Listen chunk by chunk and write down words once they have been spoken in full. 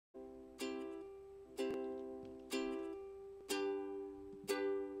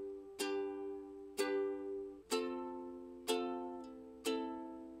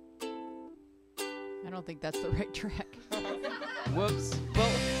don't think that's the right track. Whoops. Well,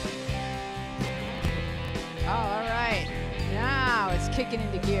 Oh, all right. Now it's kicking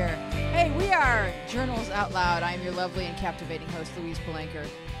into gear. Hey, we are Journals Out Loud. I am your lovely and captivating host, Louise Palenker.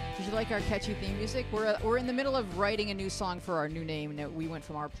 Did you like our catchy theme music? We're in the middle of writing a new song for our new name. We went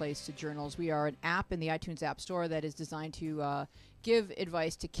from Our Place to Journals. We are an app in the iTunes App Store that is designed to give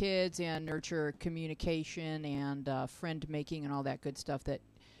advice to kids and nurture communication and friend making and all that good stuff that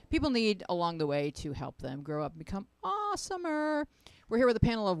people need along the way to help them grow up and become awesomer. We're here with a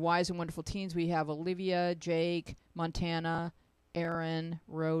panel of wise and wonderful teens. We have Olivia, Jake, Montana, Aaron,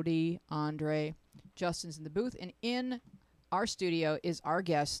 Rhodey, Andre. Justin's in the booth. And in our studio is our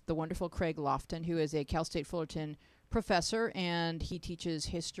guest, the wonderful Craig Loftin, who is a Cal State Fullerton professor, and he teaches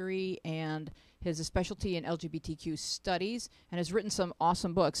history and has a specialty in LGBTQ studies and has written some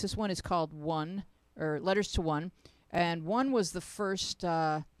awesome books. This one is called One, or Letters to One. And One was the first...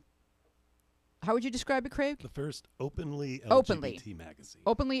 how would you describe it, Craig? The first openly LGBT magazine.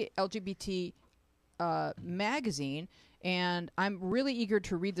 Openly LGBT magazine. And I'm really eager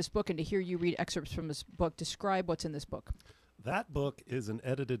to read this book and to hear you read excerpts from this book. Describe what's in this book. That book is an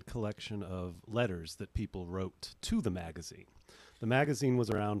edited collection of letters that people wrote to the magazine. The magazine was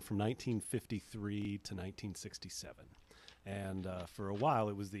around from 1953 to 1967. And for a while,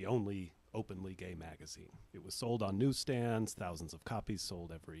 it was the only openly gay magazine. It was sold on newsstands, thousands of copies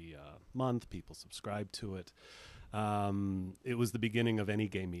sold every month. People subscribed to it. It was the beginning of any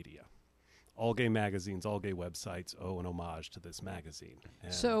gay media. All gay magazines, all gay websites owe an homage to this magazine.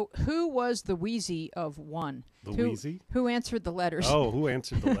 And so who was the Wheezy of One? The Wheezy? Who answered the letters? Oh, who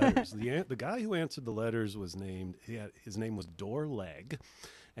answered the letters? The guy who answered the letters was named, his name was Dor Leg.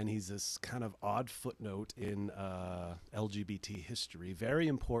 And he's this kind of odd footnote in LGBT history, very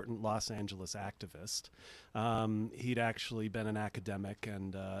important Los Angeles activist. He'd actually been an academic,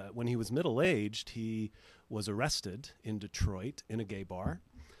 and when he was middle-aged, he was arrested in Detroit in a gay bar.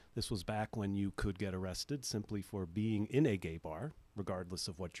 This was back when you could get arrested simply for being in a gay bar, regardless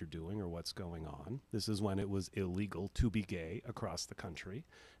of what you're doing or what's going on. This is when it was illegal to be gay across the country,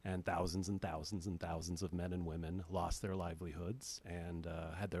 and thousands and thousands and thousands of men and women lost their livelihoods and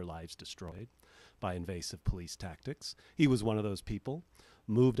had their lives destroyed by invasive police tactics. He was one of those people,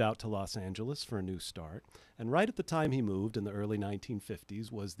 moved out to Los Angeles for a new start, and right at the time he moved in the early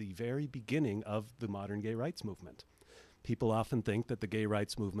 1950s was the very beginning of the modern gay rights movement. People often think that the gay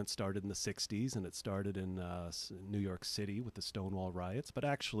rights movement started in the 60s and it started in New York City with the Stonewall riots, but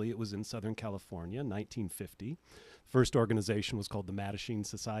actually it was in Southern California in 1950. First organization was called the Mattachine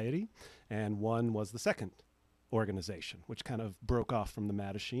Society, and One was the second organization, which kind of broke off from the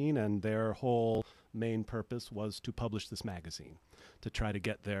Mattachine, and their whole main purpose was to publish this magazine, to try to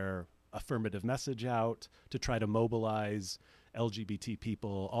get their affirmative message out, to try to mobilize LGBT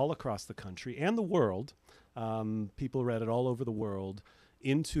people all across the country and the world. People read it all over the world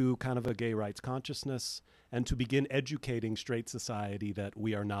into kind of a gay rights consciousness and to begin educating straight society that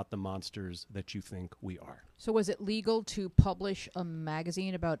we are not the monsters that you think we are. So was it legal to publish a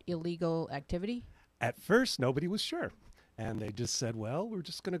magazine about illegal activity? At first, nobody was sure. And they just said, well, we're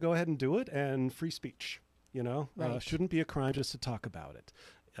just going to go ahead and do it, and free speech, you know? Right. Shouldn't be a crime just to talk about it.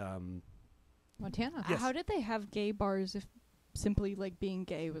 Montana? Yes. How did they have gay bars if simply like being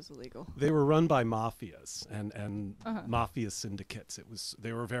gay was illegal? They were run by mafias and mafia syndicates.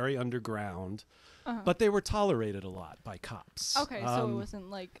 They were very underground, but they were tolerated a lot by cops. Okay, so it wasn't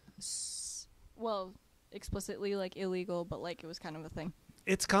like, explicitly like illegal, but like it was kind of a thing.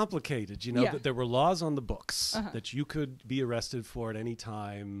 It's complicated, you know, Yeah. that there were laws on the books that you could be arrested for at any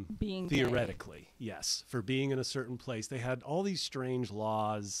time, Being theoretically, yes, for being in a certain place. They had all these strange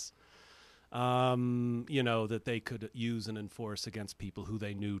laws, you know, that they could use and enforce against people who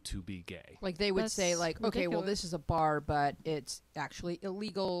they knew to be gay. Like they would That's say, like, okay, well, ridiculous. this is a bar, but it's actually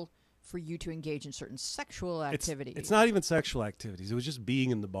illegal for you to engage in certain sexual activity. It's not even sexual activities. It was just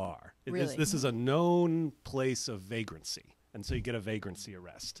being in the bar. Really? This is a known place of vagrancy. And so you get a vagrancy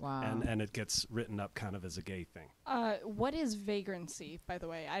arrest. Wow. And it gets written up kind of as a gay thing. What is vagrancy, by the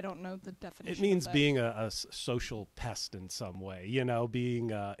way? I don't know the definition. It means of that. being a social pest in some way. You know,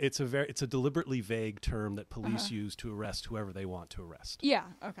 being it's a deliberately vague term that police use to arrest whoever they want to arrest. Yeah.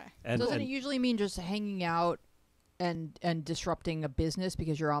 Okay. And, Doesn't it usually mean just hanging out and disrupting a business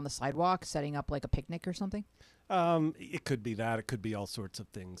because you're on the sidewalk setting up like a picnic or something? It could be that. It could be all sorts of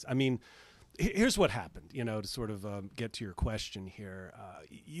things. I mean, here's what happened, you know, to sort of get to your question here.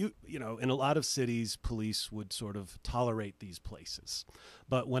 You know, in a lot of cities, police would sort of tolerate these places.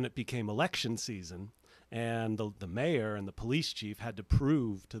 But when it became election season and the mayor and the police chief had to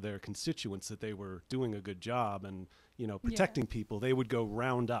prove to their constituents that they were doing a good job and, you know, protecting people, they would go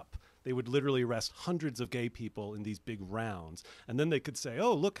round up They would literally arrest hundreds of gay people in these big rounds. And then they could say,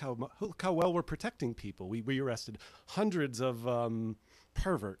 oh, look how well we're protecting people. We arrested hundreds of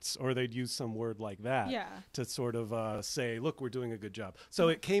perverts, or they'd use some word like that to sort of say, look, we're doing a good job. So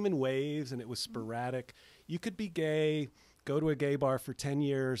it came in waves and it was sporadic. You could be gay, go to a gay bar for 10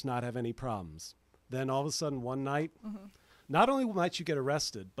 years, not have any problems. Then all of a sudden one night, not only might you get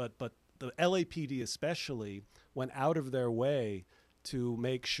arrested, but the LAPD especially went out of their way to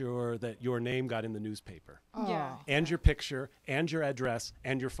make sure that your name got in the newspaper. Yeah. And your picture, and your address,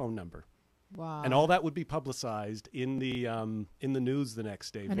 and your phone number. Wow. And all that would be publicized in the news the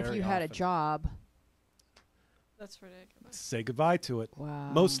next day. And if you had a job, That's ridiculous. say goodbye to it.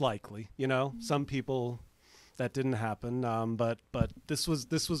 wow. Most likely, some people that didn't happen, but this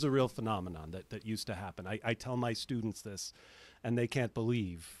was a real phenomenon that used to happen. I tell my students this, and they can't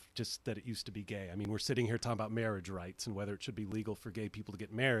believe just that it used to be gay. I mean, we're sitting here talking about marriage rights and whether it should be legal for gay people to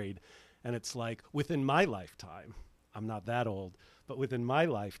get married, and it's like within my lifetime, I'm not that old, but within my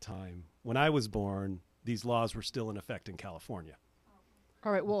lifetime, when I was born, these laws were still in effect in California.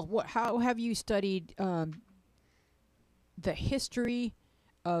 All right. Well, how have you studied the history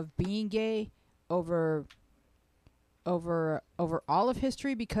of being gay over all of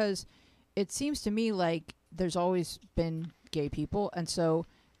history? Because it seems to me like there's always been gay people, and so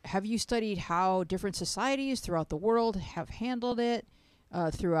have you studied how different societies throughout the world have handled it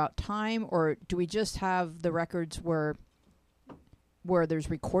throughout time, or do we just have the records where there's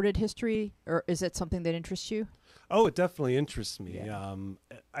recorded history, or is it something that interests you? Oh, it definitely interests me. Yeah.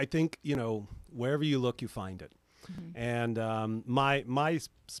 I think, wherever you look, you find it. And my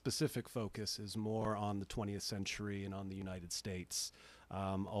specific focus is more on the 20th century and on the United States,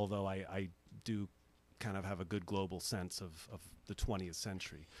 although I do kind of have a good global sense of the 20th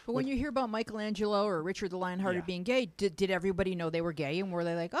century. But when you hear about Michelangelo or Richard the Lionhearted being gay, did everybody know they were gay, and were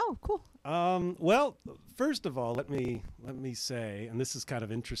they like, oh, cool? Well, first of all, let me say, and this is kind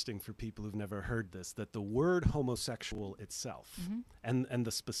of interesting for people who've never heard this, that the word homosexual itself and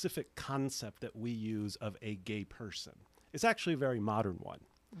the specific concept that we use of a gay person is actually a very modern one.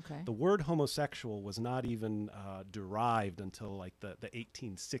 Okay. The word homosexual was not even derived until like the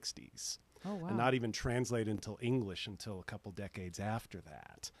 1860s. Oh, wow. And not even translated until English until a couple decades after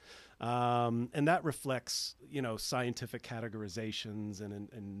that. And that reflects, scientific categorizations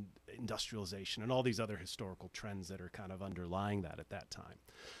and industrialization and all these other historical trends that are kind of underlying that at that time.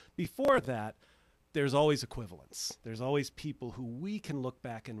 Before that, there's always equivalence. There's always people who we can look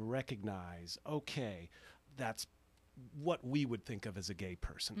back and recognize, okay, that's what we would think of as a gay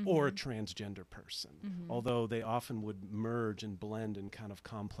person or a transgender person, although they often would merge and blend in kind of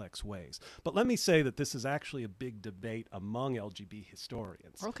complex ways. But let me say that this is actually a big debate among LGBT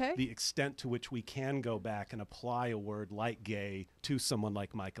historians. Okay. The extent to which we can go back and apply a word like gay to someone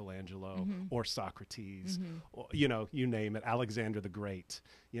like Michelangelo or Socrates, or, you name it, Alexander the Great,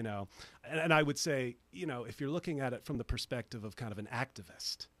 And I would say, if you're looking at it from the perspective of kind of an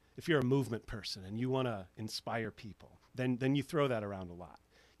activist, if you're a movement person and you want to inspire people, then you throw that around a lot.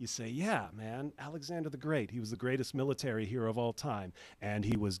 You say, yeah, man, Alexander the Great, he was the greatest military hero of all time, and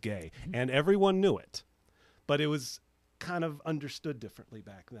he was gay. And everyone knew it. But it was kind of understood differently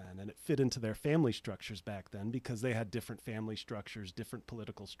back then, and it fit into their family structures back then because they had different family structures, different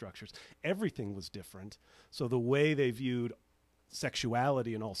political structures. Everything was different. So the way they viewed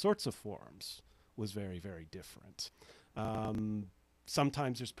sexuality in all sorts of forms was very, very different.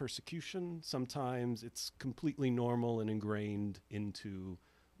 Sometimes there's persecution. Sometimes it's completely normal and ingrained into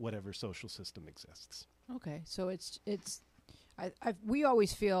whatever social system exists. Okay, so we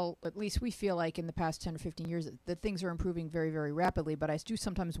always feel, at least we feel like in the past 10 or 15 years, that things are improving very, very rapidly. But I do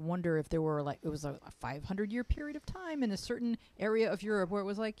sometimes wonder if there were it was a 500-year period of time in a certain area of Europe where it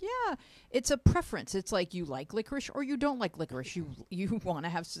was like, yeah, it's a preference. It's like you like licorice or you don't like licorice. You want to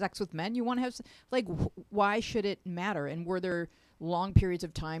have sex with men. You want to have why should it matter? And were there long periods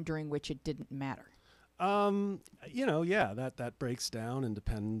of time during which it didn't matter? That breaks down and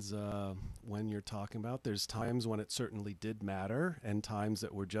depends when you're talking about. There's times when it certainly did matter and times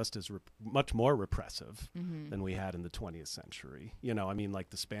that were just as much more repressive than we had in the 20th century. Like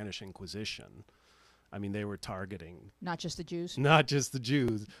the Spanish Inquisition. They were targeting... Not just the Jews? Not just the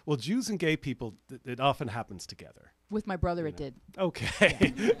Jews. Well, Jews and gay people, it often happens together. With my brother, it did.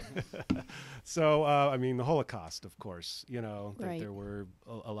 Okay. Yeah. So, the Holocaust, of course, right. There were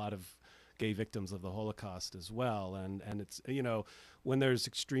a lot of gay victims of the Holocaust as well. And it's, when there's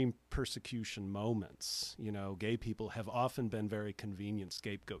extreme persecution moments, gay people have often been very convenient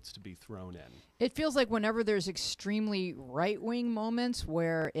scapegoats to be thrown in. It feels like whenever there's extremely right-wing moments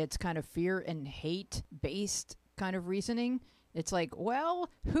where it's kind of fear and hate-based kind of reasoning, It's like, well,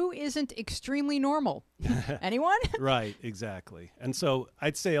 who isn't extremely normal? Anyone? Right, exactly. And so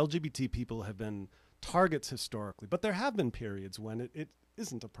I'd say LGBT people have been targets historically, but there have been periods when it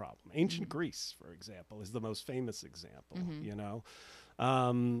isn't a problem. Ancient Greece, for example, is the most famous example, you know.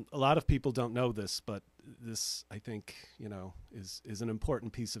 A lot of people don't know this, but this, I think, you know, is an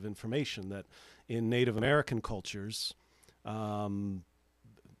important piece of information that in Native American cultures,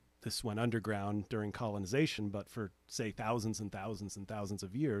 this went underground during colonization, but for, say, thousands and thousands and thousands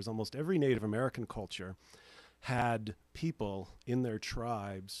of years, almost every Native American culture had people in their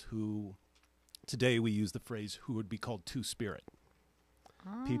tribes who, today we use the phrase, who would be called two-spirit.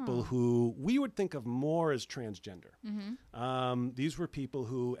 People who we would think of more as transgender. These were people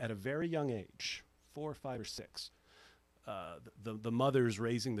who, at a very young age, 4, 5, or 6, the mothers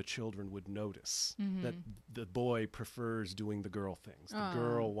raising the children would notice that the boy prefers doing the girl things. The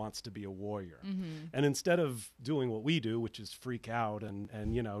girl wants to be a warrior. And instead of doing what we do, which is freak out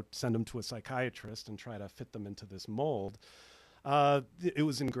and you know, send them to a psychiatrist and try to fit them into this mold, it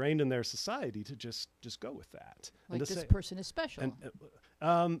was ingrained in their society to just go with that. Like and to this say, person is special.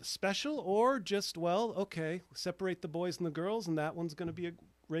 special, or just, well, okay, separate the boys and the girls, and that one's going to be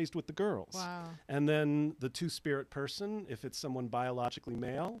raised with the girls. Wow. And then the two-spirit person, if it's someone biologically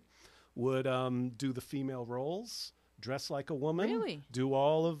male, would do the female roles, dress like a woman, Really? do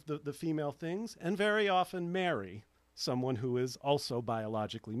all of the female things, and very often marry someone who is also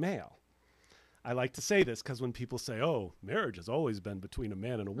biologically male. I like to say this because when people say, oh, marriage has always been between a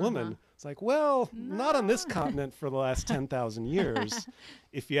man and a woman, it's like, well, not on this continent for the last 10,000 years,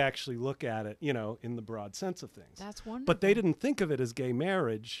 if you actually look at it, you know, in the broad sense of things. That's wonderful. But they didn't think of it as gay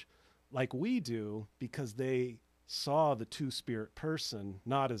marriage like we do because they saw the two-spirit person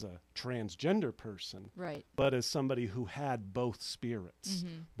not as a transgender person, Right. but as somebody who had both spirits,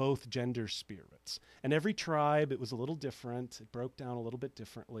 both gender spirits. And every tribe, it was a little different. It broke down a little bit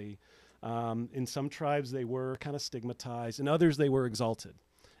differently. In some tribes, they were kind of stigmatized. In others, they were exalted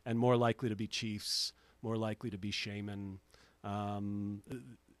and more likely to be chiefs, more likely to be shaman.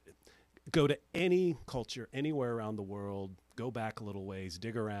 Go to any culture anywhere around the world, go back a little ways,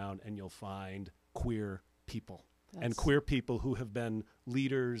 dig around, and you'll find queer people. And queer people who have been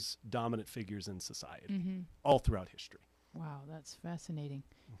leaders, dominant figures in society, all throughout history. Wow, that's fascinating.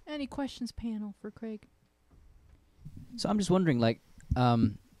 Any questions, panel, for Craig? So I'm just wondering, like,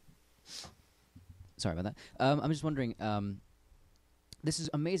 sorry about that. I'm just wondering, this is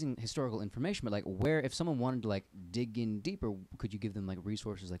amazing historical information, but like, where, if someone wanted to like dig in deeper, could you give them like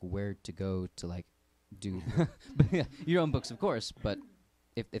resources, like where to go to like do your own books, of course, but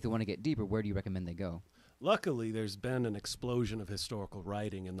if they want to get deeper, where do you recommend they go? Luckily, there's been an explosion of historical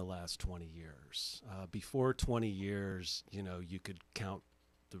writing in the last 20 years. Before 20 years, you know, you could count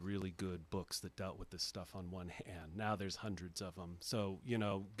the really good books that dealt with this stuff on one hand. Now there's hundreds of them. So, you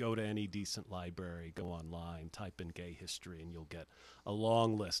know, go to any decent library, go online, type in gay history, and you'll get a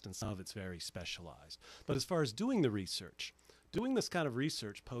long list, and some of it's very specialized. But as far as doing the research, doing this kind of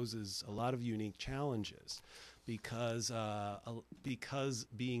research poses a lot of unique challenges because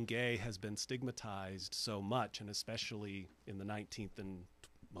being gay has been stigmatized so much, and especially in the 19th and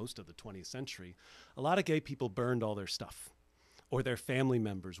most of the 20th century, a lot of gay people burned all their stuff. Or their family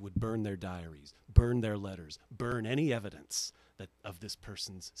members would burn their diaries, burn their letters, burn any evidence of this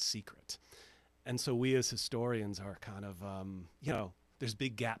person's secret. And so we as historians are kind of, you know, there's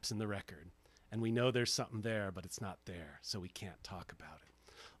big gaps in the record. And we know there's something there, but it's not there, so we can't talk about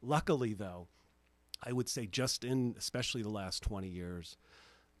it. Luckily, though, I would say just in especially the last 20 years,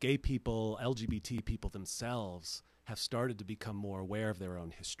 gay people, LGBT people themselves have started to become more aware of their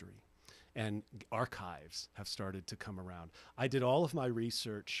own history. And archives have started to come around. I did all of my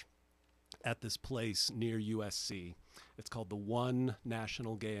research at this place near USC. It's called the One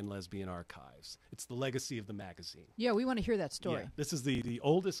National Gay and Lesbian Archives. It's the legacy of the magazine. Yeah, we want to hear that story. Yeah, this is the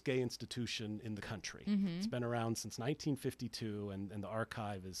oldest gay institution in the country. It's been around since 1952, and the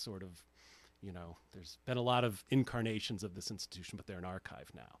archive is sort of, you know, there's been a lot of incarnations of this institution, but they're an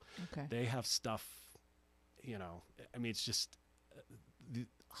archive now. Okay. They have stuff, you know, I mean, it's just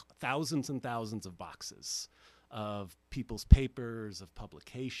thousands and thousands of boxes of people's papers, of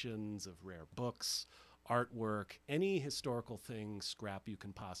publications, of rare books, artwork, any historical thing, scrap you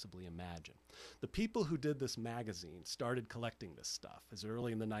can possibly imagine. The people who did this magazine started collecting this stuff as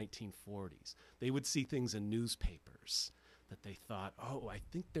early in the 1940s. They would see things in newspapers that they thought, oh, I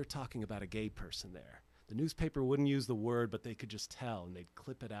think they're talking about a gay person there. The newspaper wouldn't use the word, but they could just tell, and they'd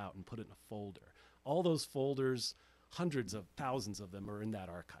clip it out and put it in a folder. All those folders, hundreds of thousands of them, are in that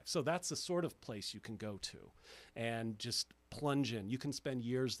archive. So that's the sort of place you can go to and just plunge in. You can spend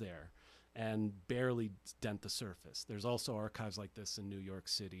years there and barely dent the surface. There's also archives like this in New York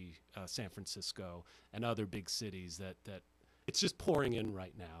City, San Francisco, and other big cities that it's just pouring in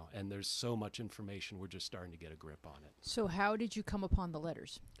right now, and there's so much information, we're just starting to get a grip on it. So how did you come upon the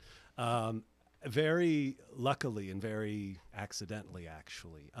letters? Very luckily and very accidentally,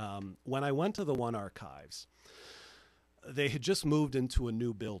 actually. When I went to the One Archives, they had just moved into a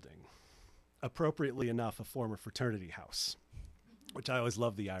new building, appropriately enough, a former fraternity house, which I always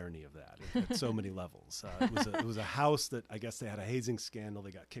love the irony of that at so many levels. It was a house that I guess they had a hazing scandal.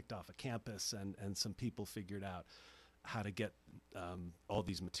 They got kicked off a campus, and some people figured out how to get all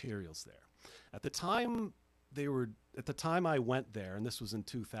these materials there. At the time I went there, and this was in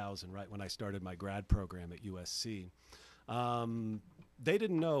 2000, right when I started my grad program at USC, they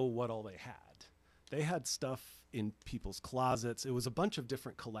didn't know what all they had. They had stuff in people's closets. It was a bunch of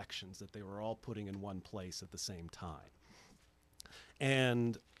different collections that they were all putting in one place at the same time.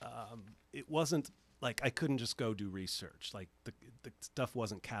 And it wasn't like I couldn't just go do research. Like the stuff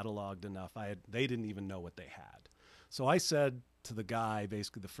wasn't cataloged enough. They didn't even know what they had. So I said to the guy,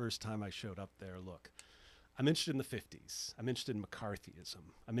 basically the first time I showed up there, look, I'm interested in the 50s. I'm interested in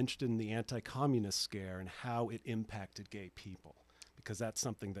McCarthyism. I'm interested in the anti-communist scare and how it impacted gay people, because that's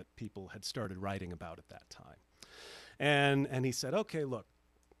something that people had started writing about at that time. And he said, okay, look,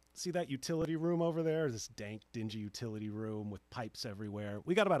 see that utility room over there, this dank, dingy utility room with pipes everywhere?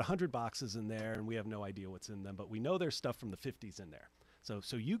 We got about 100 boxes in there, and we have no idea what's in them, but we know there's stuff from the 50s in there.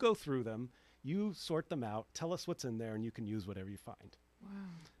 So you go through them, you sort them out, tell us what's in there, and you can use whatever you find. Wow.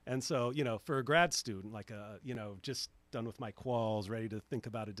 And so, for a grad student, like just done with my quals, ready to think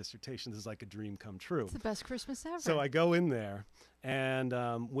about a dissertation, this is like a dream come true. It's the best Christmas ever. So I go in there, and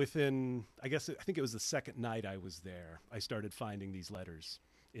within, I think it was the second night I was there, I started finding these letters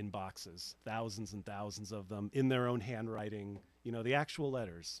in boxes, thousands and thousands of them in their own handwriting, the actual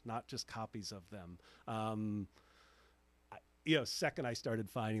letters, not just copies of them. Second I started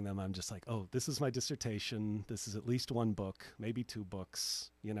finding them, I'm just like, oh, this is my dissertation. This is at least one book, maybe two books.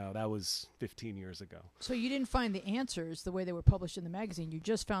 That was 15 years ago. So you didn't find the answers the way they were published in the magazine. You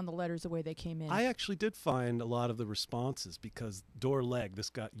just found the letters the way they came in. I actually did find a lot of the responses, because Dor Leg, this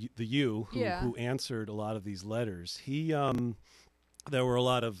guy, who answered a lot of these letters, there were a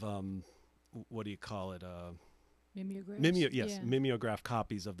lot of, what do you call it? Mimeographs? Mimeograph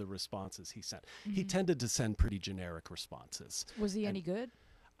copies of the responses he sent. Mm-hmm. He tended to send pretty generic responses. Was he any good?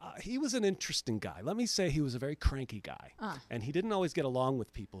 He was an interesting guy. Let me say he was a very cranky guy. And he didn't always get along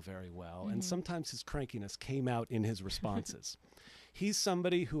with people very well. Mm-hmm. And sometimes his crankiness came out in his responses. He's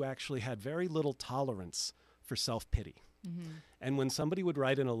somebody who actually had very little tolerance for self-pity. Mm-hmm. And when somebody would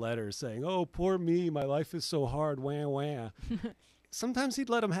write in a letter saying, oh, poor me, my life is so hard, wah, wah, sometimes he'd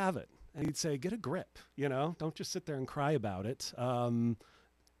let him have it. And he'd say, get a grip, don't just sit there and cry about it.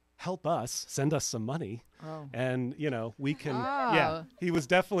 Help us, send us some money. Oh. And, we can, he was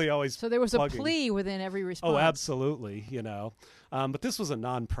definitely always So there was plugging. A plea within every response. Oh, absolutely, But this was a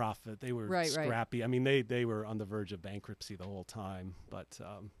nonprofit. They were scrappy. Right. I mean, they were on the verge of bankruptcy the whole time. But,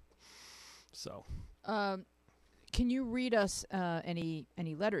 can you read us any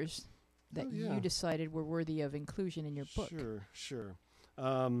letters that you decided were worthy of inclusion in your book? Sure.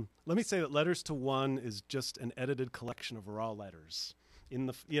 Let me say that Letters to One is just an edited collection of raw letters. In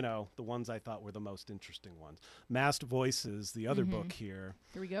the ones I thought were the most interesting ones. Masked Voices, the other book here.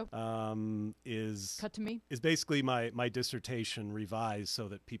 Here we go. Is Cut to Me. Is basically my dissertation revised so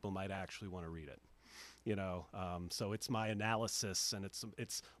that people might actually want to read it. So it's my analysis, and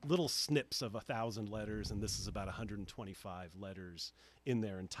it's little snips of 1,000 letters, and this is about 125 letters in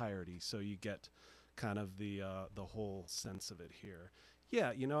their entirety. So you get kind of the whole sense of it here.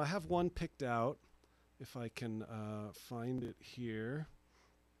 Yeah, I have one picked out, if I can find it here.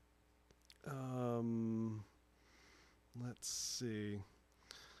 Let's see.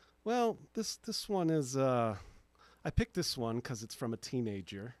 Well, this one is, I picked this one because it's from a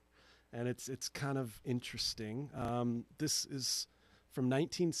teenager, and it's kind of interesting. This is from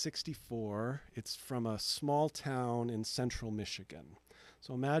 1964. It's from a small town in central Michigan.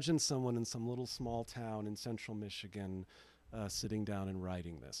 So imagine someone in some little small town in central Michigan sitting down and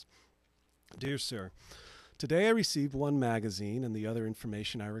writing this. Dear Sir, today I received one magazine and the other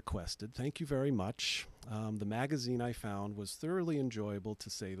information I requested. Thank you very much. The magazine I found was thoroughly enjoyable, to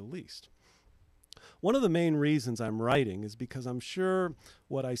say the least. One of the main reasons I'm writing is because I'm sure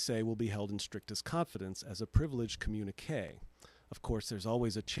what I say will be held in strictest confidence as a privileged communiqué. Of course, there's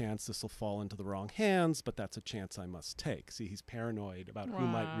always a chance this will fall into the wrong hands, but that's a chance I must take. See, he's paranoid about who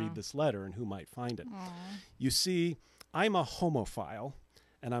might read this letter and who might find it. You see, I'm a homophile,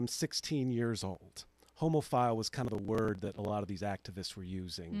 and I'm 16 years old. homophile was kind of the word that a lot of these activists were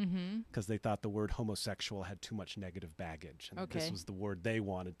using because they thought the word homosexual had too much negative baggage. And this was the word they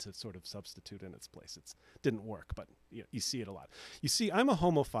wanted to sort of substitute in its place. It didn't work, but you see it a lot. You see, I'm a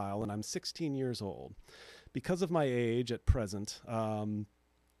homophile and I'm 16 years old. Because of my age at present,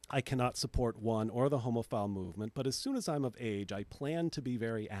 I cannot support one or the homophile movement, but as soon as I'm of age, I plan to be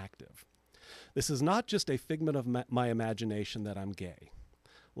very active. This is not just a figment of my imagination that I'm gay.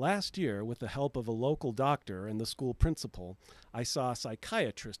 Last year, with the help of a local doctor and the school principal, I saw a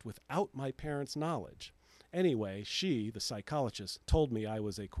psychiatrist without my parents' knowledge. Anyway, she, the psychologist, told me I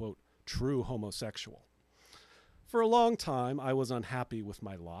was a, quote, true homosexual. For a long time, I was unhappy with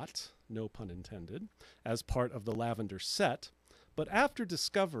my lot, no pun intended, as part of the Lavender set, but after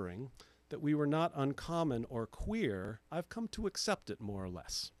discovering that we were not uncommon or queer, I've come to accept it more or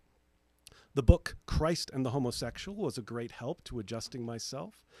less. The book Christ and the Homosexual was a great help to adjusting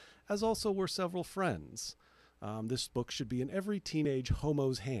myself, as also were several friends. This book should be in every teenage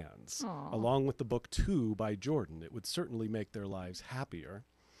homo's hands, along with the book 2 by Jordan. It would certainly make their lives happier.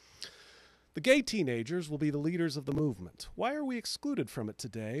 The gay teenagers will be the leaders of the movement. Why are we excluded from it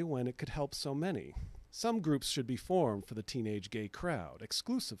today when it could help so many? Some groups should be formed for the teenage gay crowd,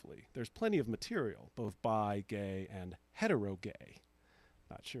 exclusively. There's plenty of material, both bi, gay, and hetero-gay.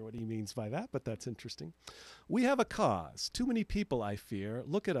 Not sure what he means by that, but that's interesting. We have a cause. Too many people, I fear,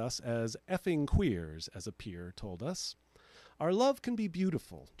 look at us as effing queers, as a peer told us. Our love can be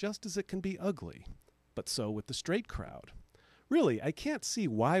beautiful, just as it can be ugly. But so with the straight crowd. Really, I can't see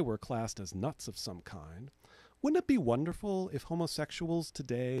why we're classed as nuts of some kind. Wouldn't it be wonderful if homosexuals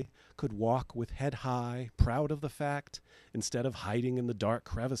today could walk with head high, proud of the fact, instead of hiding in the dark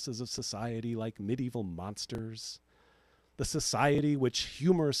crevices of society like medieval monsters? The society which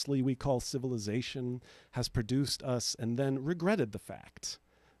humorously we call civilization has produced us and then regretted the fact,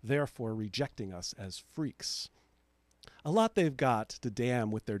 therefore rejecting us as freaks. A lot they've got to damn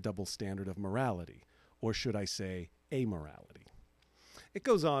with their double standard of morality, or should I say amorality. It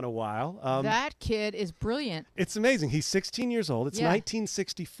goes on a while. That kid is brilliant. It's amazing. He's 16 years old. It's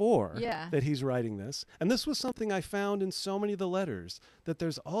 1964 that he's writing this. And this was something I found in so many of the letters, that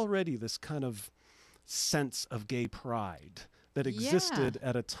there's already this kind of sense of gay pride that existed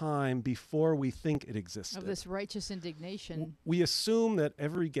at a time before we think it existed. Of this righteous indignation. We assume that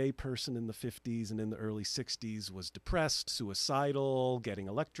every gay person in the 50s and in the early 60s was depressed, suicidal, getting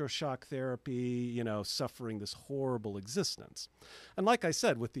electroshock therapy, suffering this horrible existence. And like I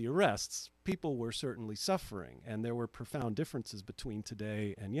said, with the arrests, people were certainly suffering, and there were profound differences between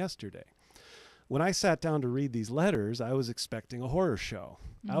today and yesterday. When I sat down to read these letters, I was expecting a horror show.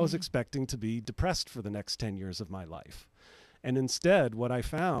 I was expecting to be depressed for the next 10 years of my life. And instead, what I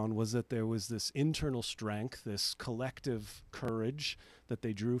found was that there was this internal strength, this collective courage that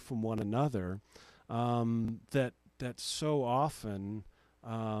they drew from one another, that so often,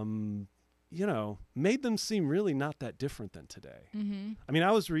 made them seem really not that different than today. I mean,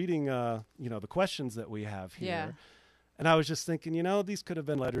 I was reading, the questions that we have here. And I was just thinking, these could have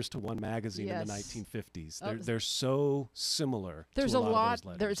been letters to one magazine in the 1950s. They're so similar. There's to a lot lot. Of those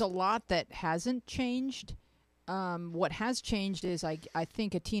letters. There's a lot that hasn't changed. What has changed is I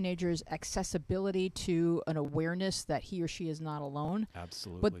think a teenager's accessibility to an awareness that he or she is not alone.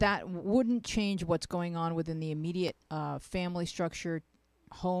 Absolutely. But that wouldn't change what's going on within the immediate family structure,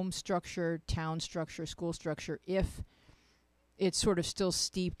 home structure, town structure, school structure, if it's sort of still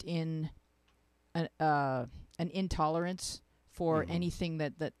steeped in an intolerance for anything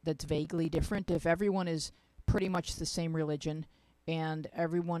that's vaguely different. If everyone is pretty much the same religion and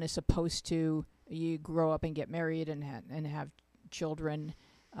everyone is supposed to you grow up and get married and have children,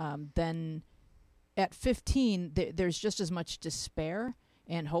 then at 15 there's just as much despair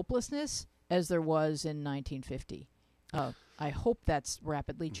and hopelessness as there was in 1950. I hope that's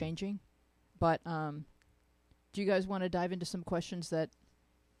rapidly changing. But do you guys want to dive into some questions that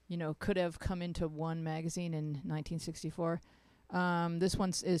could have come into one magazine in 1964? This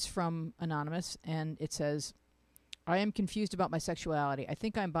one is from Anonymous, and it says, I am confused about my sexuality. I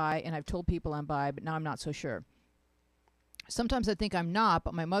think I'm bi, and I've told people I'm bi, but now I'm not so sure. Sometimes I think I'm not,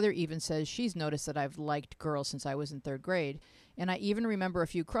 but my mother even says she's noticed that I've liked girls since I was in 3rd grade. And I even remember a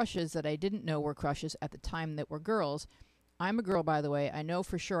few crushes that I didn't know were crushes at the time that were girls. I'm a girl, by the way. I know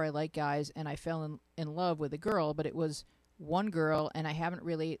for sure I like guys, and I fell in love with a girl, but it was one girl, and I haven't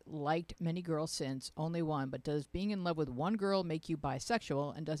really liked many girls since, only one. But does being in love with one girl make you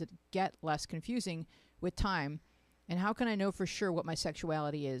bisexual, and does it get less confusing with time? And how can I know for sure what my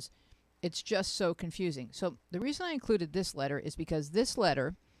sexuality is? It's just so confusing. So the reason I included this letter is because this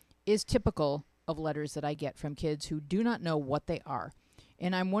letter is typical of letters that I get from kids who do not know what they are.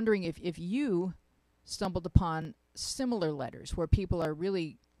 And I'm wondering if you stumbled upon similar letters where people are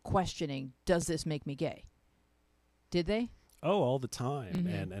really questioning, does this make me gay? Did they? Oh, all the time.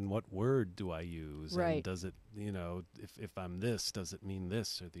 Mhm. And what word do I use? Right. And does it, if I'm this, does it mean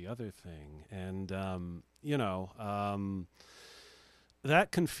this or the other thing? And,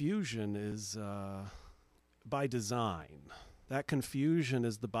 that confusion is by design. That confusion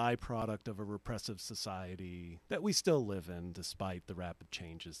is the byproduct of a repressive society that we still live in despite the rapid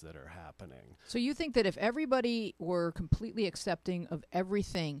changes that are happening. So you think that if everybody were completely accepting of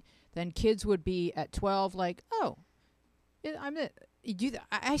everything, then kids would be at 12 like, oh,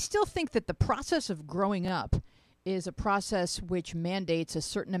 I still think that the process of growing up is a process which mandates a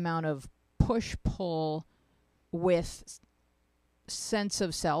certain amount of push-pull with sense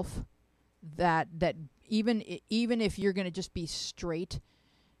of self that even if you're going to just be straight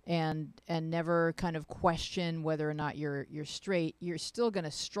and never kind of question whether or not you're straight, you're still going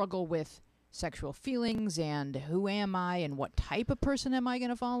to struggle with sexual feelings and who am I and what type of person am I going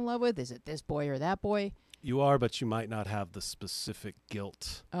to fall in love with? Is it this boy or that boy? You are, but you might not have the specific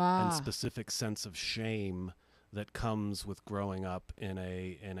guilt and specific sense of shame that comes with growing up in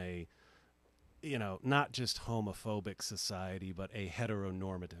a not just homophobic society, but a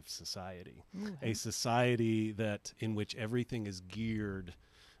heteronormative society. Ooh. A society in which everything is geared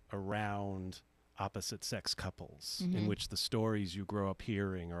around opposite sex couples, in which the stories you grow up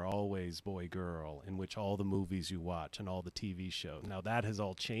hearing are always boy girl, in which all the movies you watch and all the TV shows. Now that has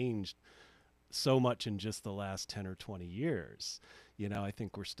all changed so much in just the last 10 or 20 years. I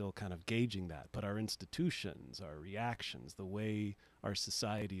think we're still kind of gauging that, but our institutions, our reactions, the way our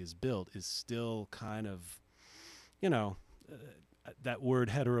society is built is still kind of, that word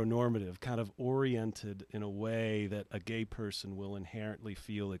heteronormative, kind of oriented in a way that a gay person will inherently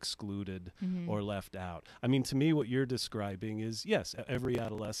feel excluded or left out. I mean, to me, what you're describing is, yes, every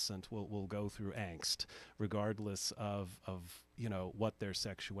adolescent will go through angst, regardless of what their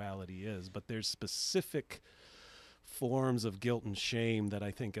sexuality is. But there's specific forms of guilt and shame that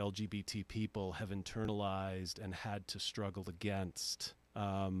I think LGBT people have internalized and had to struggle against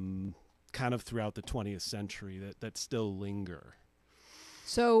kind of throughout the 20th century that still linger.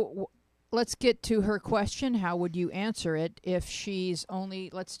 So let's get to her question. How would you answer it if she's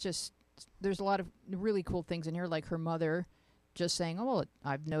only, there's a lot of really cool things in here, like her mother just saying, oh, well,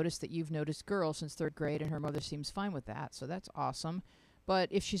 I've noticed that you've noticed girls since 3rd grade, and her mother seems fine with that, so that's awesome. But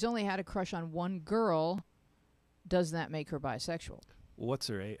if she's only had a crush on one girl, does that make her bisexual? Well, what's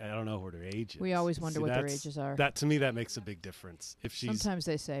her age? I don't know what her age is. We always wonder what their ages are. That, to me, that makes a big difference. If she's Sometimes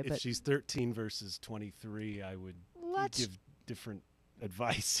they say, if she's 13 versus 23, I would give different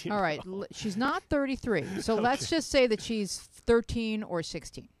advice. All right, she's not 33, so let's just say that she's 13 or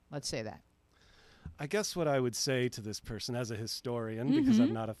 16. Let's say that. I guess what I would say to this person as a historian, because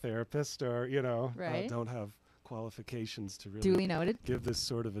I'm not a therapist or, don't have qualifications to really Duly noted. give this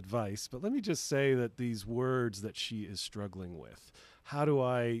sort of advice, but let me just say that these words that she is struggling with,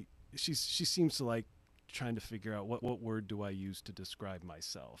 she seems to like trying to figure out what word do I use to describe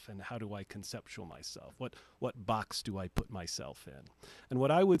myself, and how do I conceptual myself? What box do I put myself in? And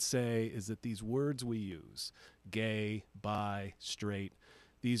what I would say is that these words we use, gay, bi, straight,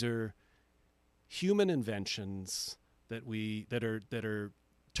 these are human inventions that are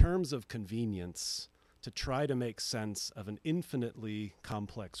terms of convenience to try to make sense of an infinitely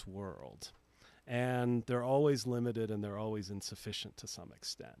complex world. And they're always limited and they're always insufficient to some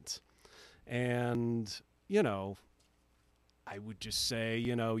extent. And, I would just say,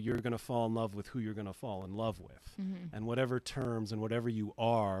 you're going to fall in love with who you're going to fall in love with. And whatever terms and whatever you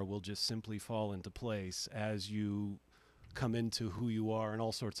are will just simply fall into place as you come into who you are and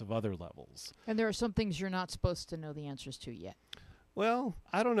all sorts of other levels. And there are some things you're not supposed to know the answers to yet. Well,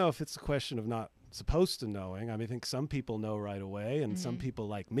 I don't know if it's a question of not supposed to knowing. I mean, I think some people know right away, and some people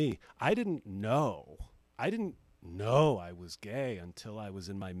like me, I didn't know I was gay until I was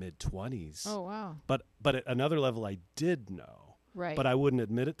in my mid-20s. Oh, wow. But at another level, I did know. Right. But I wouldn't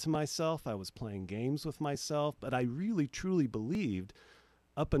admit it to myself. I was playing games with myself. But I really, truly believed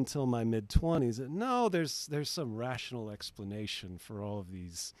up until my mid-20s that, no, there's some rational explanation for all of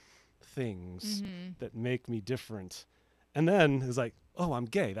these things that make me different. And then it's like, oh, I'm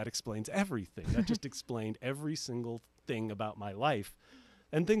gay. That explains everything. That just explained every single thing about my life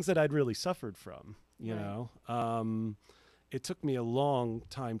and things that I'd really suffered from, you know. It took me a long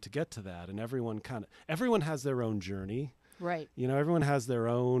time to get to that. And everyone has their own journey. Right. Everyone has their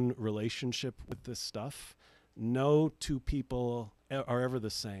own relationship with this stuff. No two people are ever the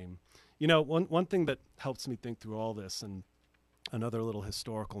same. One thing that helps me think through all this, and another little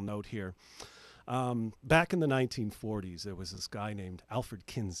historical note here, back in the 1940s, there was this guy named Alfred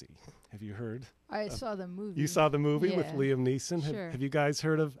Kinsey, Have you heard? I saw the movie. You saw the movie with Yeah. Liam Neeson? Sure. Have you guys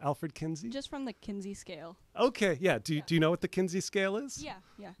heard of Alfred Kinsey? Just from the Kinsey scale. Okay, yeah. Do you know what the Kinsey scale is? Yeah,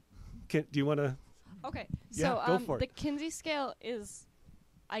 yeah. Do you want to? Okay, Yeah, so go for the it. Kinsey scale is,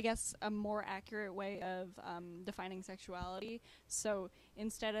 I guess, a more accurate way of defining sexuality. So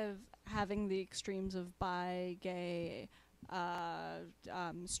instead of having the extremes of bi, gay,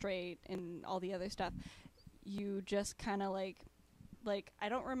 straight, and all the other stuff, you just kind of like I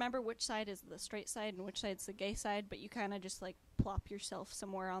don't remember which side is the straight side and which side's the gay side, but you kind of just like plop yourself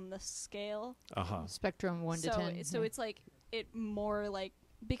somewhere on the scale. Spectrum 1 to 10. So it's like it more like,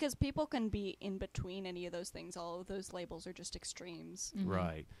 because people can be in between any of those things. All of those labels are just extremes. Mhm.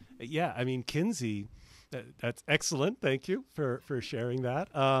 Right. Yeah, I mean, Kinsey, that's excellent. Thank you for sharing that.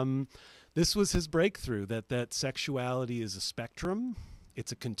 This was his breakthrough, that sexuality is a spectrum.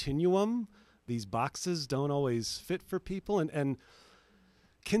 It's a continuum. These boxes don't always fit for people. And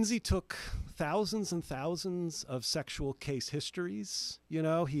Kinsey took thousands and thousands of sexual case histories. You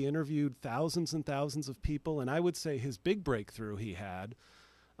know, he interviewed thousands and thousands of people. And I would say his big breakthrough he had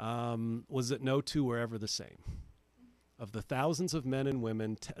was that no two were ever the same. Of the thousands of men and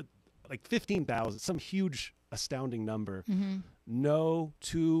women, like 15,000, some huge, astounding number, no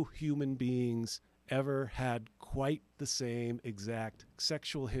two human beings ever had quite the same exact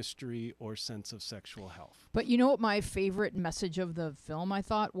sexual history or sense of sexual health. But you know what my favorite message of the film I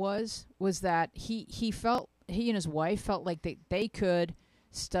thought was that he and his wife felt like they could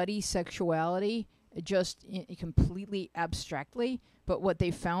study sexuality just completely abstractly, but what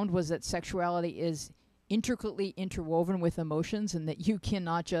they found was that sexuality is intricately interwoven with emotions, and that you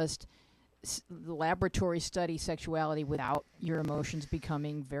cannot just laboratory study sexuality without your emotions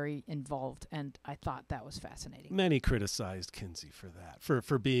becoming very involved. And I thought that was fascinating. Many criticized Kinsey for that,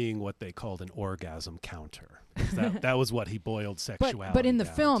 for being what they called an orgasm counter. That was what he boiled sexuality But in the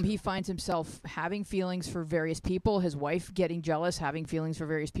down film, to. he finds himself having feelings for various people, his wife getting jealous, having feelings for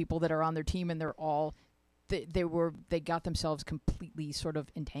various people that are on their team, and they're all they got themselves completely sort of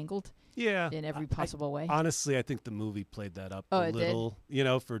entangled in every possible way. Honestly, I think the movie played that up Oh, a it little, you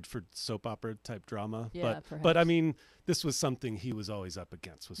know, for soap opera type drama. Yeah, but I perhaps. mean, this was something he was always up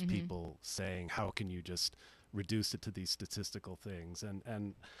against, was Mhm. people saying, how can you just reduce it to these statistical things?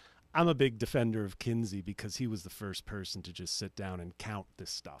 And I'm a big defender of Kinsey because he was the first person to just sit down and count this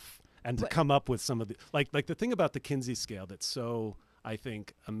stuff and to come up with some of the, like the thing about the Kinsey scale that's so, I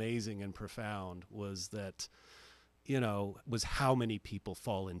think, amazing and profound was that, you know, was how many people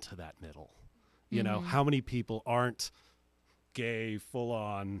fall into that middle. You know, how many people aren't gay, full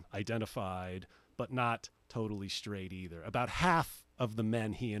on identified, but not totally straight either. About half of the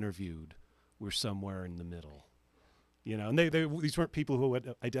men he interviewed were somewhere in the middle. You know, and these weren't people who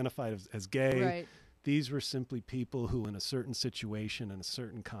had identified as gay. Right. These were simply people who, in a certain situation, in a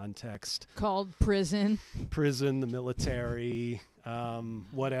certain context, Called prison. the military,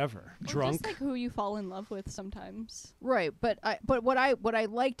 whatever, Or drunk. just like who you fall in love with sometimes. Right, but what I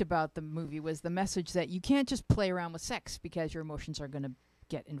liked about the movie was the message that you can't just play around with sex because your emotions are going to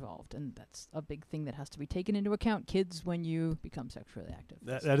get involved, and that's a big thing that has to be taken into account, kids, when you become sexually active.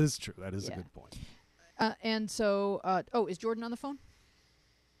 That is true. That is Yeah. a good point. And so, is Jordan on the phone?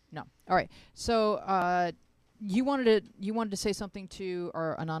 No. All right. So, you wanted to say something to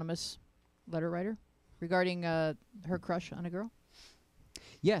our anonymous letter writer regarding her crush on a girl?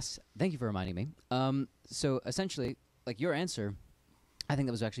 Yes, thank you for reminding me. So essentially, like your answer, I think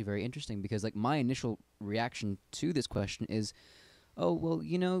that was actually very interesting because like my initial reaction to this question is, oh, well,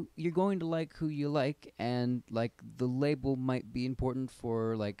 you know, you're going to like who you like, and like the label might be important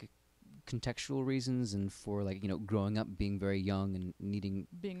for like contextual reasons and for like, you know, growing up being very young and needing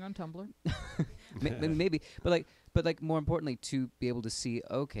Being on Tumblr. maybe, but like more importantly to be able to see,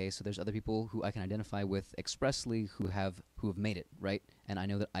 okay, so there's other people who I can identify with expressly who have made it, right? And I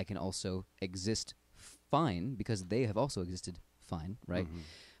know that I can also exist fine because they have also existed fine, right? Mhm.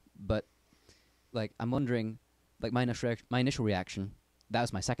 But like I'm wondering, like my initial reaction, that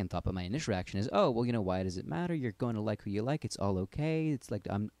was my second thought, but my initial reaction is, oh, well, you know, why does it matter? You're going to like who you like. It's all okay. It's like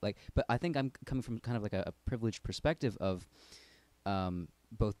but I think I'm coming from kind of like a privileged perspective of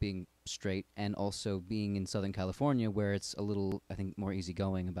both being straight and also being in Southern California, where it's a little, I think, more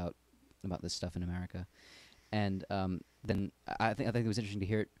easygoing about this stuff in America. And then I think it was interesting to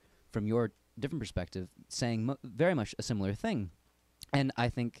hear it from your different perspective, saying very much a similar thing. And I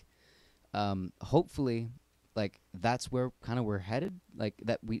think hopefully, like that's where kind of we're headed. Like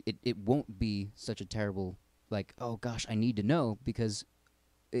that it won't be such a terrible like, oh gosh, I need to know, because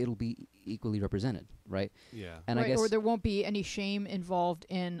it'll be equally represented, right? Yeah. And right, I guess or there won't be any shame involved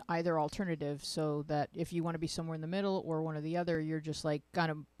in either alternative, so that if you want to be somewhere in the middle or one or the other, you're just like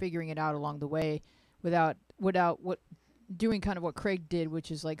kind of figuring it out along the way without what doing kind of what Craig did,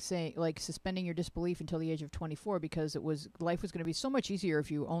 which is like saying, like suspending your disbelief until the age of 24, because life was going to be so much easier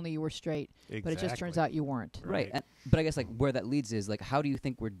if you were straight. Exactly. But it just turns out you weren't. right. But I guess like where that leads is like, how do you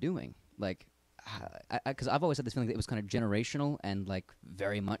think we're doing? Like, because I've always had this feeling that it was kind of generational and like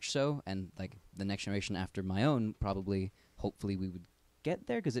very much so, and like the next generation after my own probably, hopefully we would get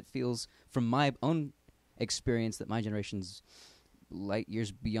there, because it feels from my own experience that my generation's light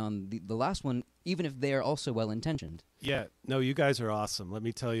years beyond the last one, even if they are also well intentioned. Yeah, no, you guys are awesome. Let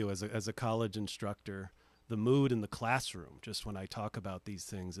me tell you, as a college instructor, the mood in the classroom, just when I talk about these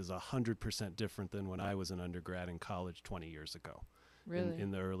things, is 100% different than when I was an undergrad in college 20 years ago. Really? In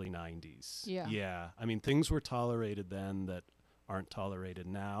the early 90s. Yeah. Yeah. I mean, things were tolerated then that aren't tolerated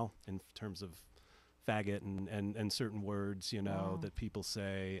now in terms of faggot and certain words, you know, Wow. that people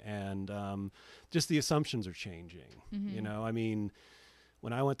say. And just the assumptions are changing. Mhm. You know, I mean,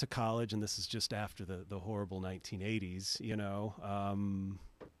 when I went to college, and this is just after the horrible 1980s, you know,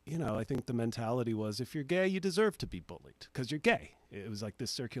 I think the mentality was, if you're gay, you deserve to be bullied because you're gay. It was like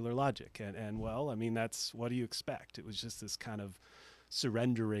this circular logic. And well, I mean, what do you expect? It was just this kind of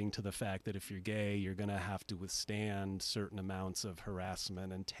surrendering to the fact that if you're gay, you're going to have to withstand certain amounts of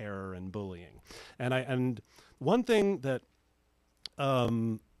harassment and terror and bullying. And one thing that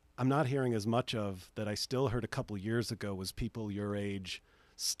I'm not hearing as much of, that I still heard a couple years ago, was people your age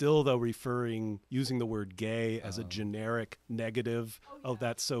still, though, using the word gay as a generic negative. Oh,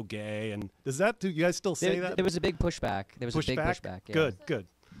 that's so gay. And do you guys still say that? There was a big pushback. There was a big pushback. Yeah. Good.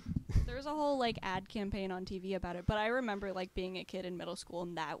 There was a whole like ad campaign on TV about it, but I remember like being a kid in middle school,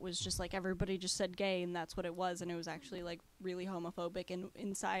 and that was just like everybody just said gay, and that's what it was, and it was actually like really homophobic. And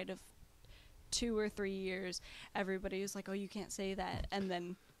inside of 2 or 3 years, everybody was like, "Oh, you can't say that," and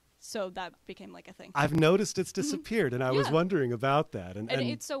then so that became like a thing. I've noticed it's disappeared, and I was wondering about that. And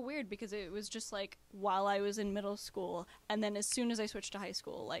it's so weird because it was just like while I was in middle school, and then as soon as I switched to high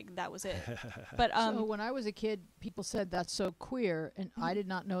school, like that was it. But so when I was a kid, people said that's so queer, and I did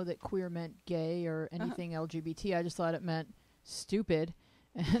not know that queer meant gay or anything LGBT. I just thought it meant stupid,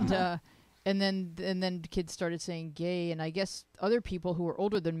 and and then kids started saying gay, and I guess other people who were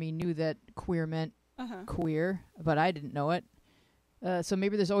older than me knew that queer meant queer, but I didn't know it. So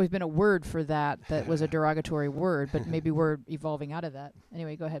maybe there's always been a word for that was a derogatory word, but maybe we're evolving out of that.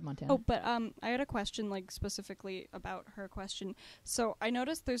 Anyway, go ahead, Montana. Oh, but I had a question, like specifically about her question. So I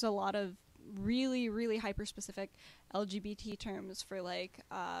noticed there's a lot of really, really hyper-specific LGBT terms for like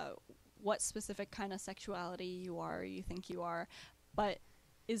what specific kind of sexuality you think you are. But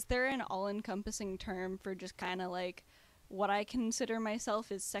is there an all-encompassing term for just kind of like what I consider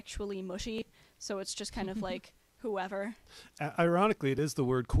myself is sexually mushy? So it's just kind of like whoever. Ironically, it is the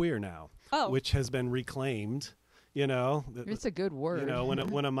word queer now, which has been reclaimed. You know, it's a good word. You know,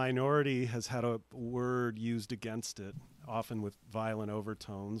 when a minority has had a word used against it, often with violent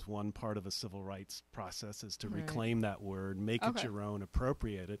overtones, one part of a civil rights process is to reclaim that word, make it your own,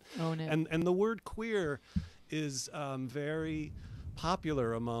 appropriate it. Own it. And the word queer is very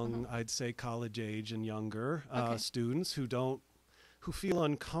popular among, I'd say, college age and younger students who feel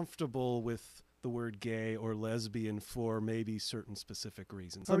uncomfortable with the word gay or lesbian for maybe certain specific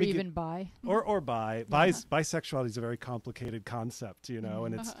reasons. Or even bi. Or bi. Bisexuality is a very complicated concept, you know,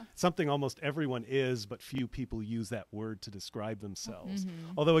 and it's something almost everyone is, but few people use that word to describe themselves.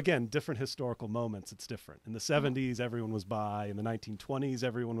 Although, again, different historical moments, it's different. In the 70s, everyone was bi. In the 1920s,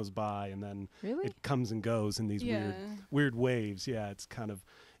 everyone was bi. And then it comes and goes in these weird waves. Yeah, it's kind of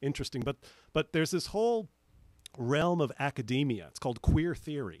interesting. But there's this whole realm of academia. It's called queer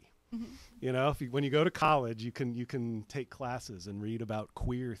theory. You know, when you go to college, you can take classes and read about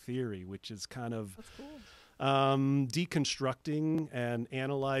queer theory, which is kind of deconstructing and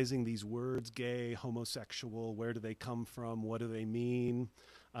analyzing these words: gay, homosexual. Where do they come from? What do they mean?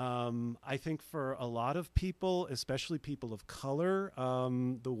 I think for a lot of people, especially people of color,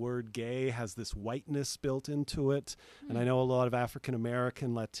 the word gay has this whiteness built into it. And I know a lot of African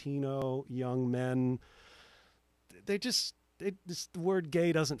American, Latino young men, this word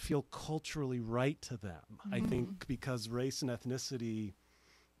gay doesn't feel culturally right to them. I think because race and ethnicity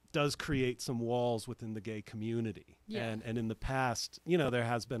does create some walls within the gay community. And in the past, you know, there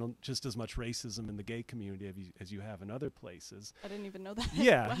has been just as much racism in the gay community as you have in other places. I didn't even know that.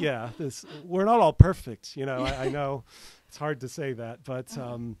 Yeah. We're not all perfect, you know. I know it's hard to say that,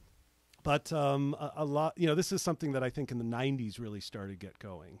 but a lot, you know, this is something that I think in the 90s really started get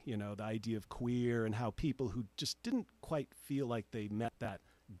going, you know, the idea of queer and how people who just didn't quite feel like they met that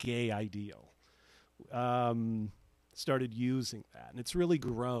gay ideal. Started using that, and it's really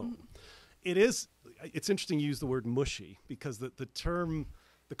grown. It's interesting you use the word mushy, because the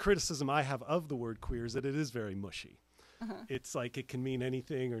criticism I have of the word queer is that it is very mushy. It's like it can mean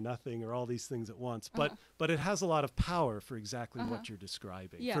anything or nothing or all these things at once, but it has a lot of power for exactly what you're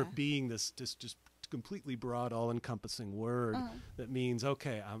describing, for being this just completely broad, all-encompassing word that means,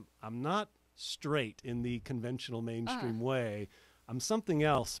 okay, I'm not straight in the conventional mainstream way. I'm something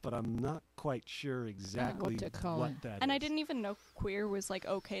else, but I'm not quite sure exactly what that is. And I didn't even know queer was like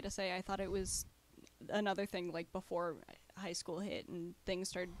okay to say. I thought it was another thing like before high school hit and things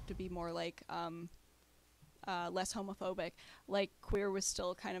started to be more like less homophobic. Like queer was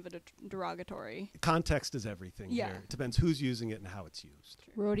still kind of a derogatory. Context is everything here. It depends who's using it and how it's used.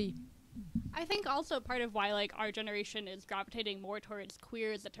 Rhodey. I think also part of why like our generation is gravitating more towards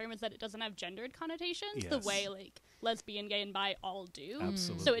queer as a term is that it doesn't have gendered connotations the way like lesbian, gay, and bi all do.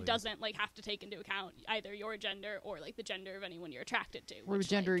 Absolutely. So it doesn't like have to take into account either your gender or like the gender of anyone you're attracted to. Or the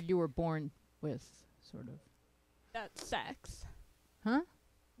gender you were born with, sort of. That's sex. Huh?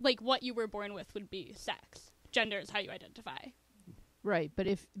 Like what you were born with would be sex. Gender is how you identify. Right,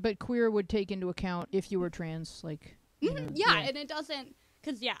 but queer would take into account if you were trans, like. And it doesn't.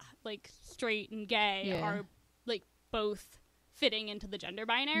 Because, like, straight and gay are, like, both fitting into the gender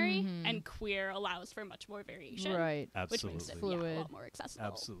binary, and queer allows for much more variation. Right. Absolutely. Which makes it Fluid. a lot more accessible.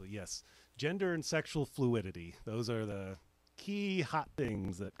 Absolutely, yes. Gender and sexual fluidity. Those are the key hot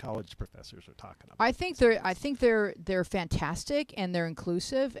things that college professors are talking about. I think they're fantastic, and they're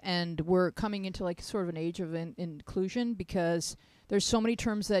inclusive, and we're coming into, like, sort of an age of inclusion, because there's so many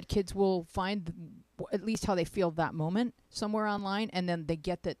terms that kids will find at least how they feel that moment somewhere online, and then they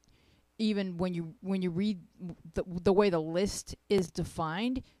get that even when you read the way the list is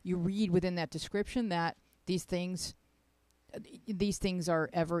defined, you read within that description that these things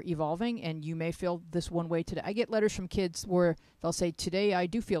are ever evolving, and you may feel this one way today. I get letters from kids where they'll say, today I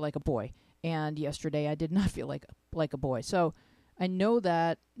do feel like a boy, and yesterday I did not feel like a boy. So I know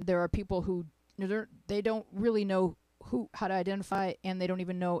that there are people who they don't really know how to identify, and they don't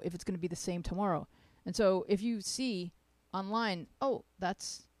even know if it's going to be the same tomorrow. And so if you see online,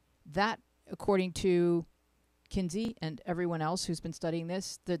 that's that, according to Kinsey and everyone else who's been studying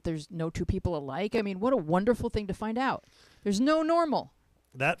this, that there's no two people alike. I mean, what a wonderful thing to find out. There's no normal.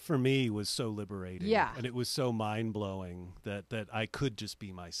 That for me was so liberating. Yeah. And it was so mind-blowing that I could just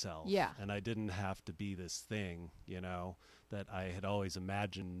be myself. Yeah. And I didn't have to be this thing, that I had always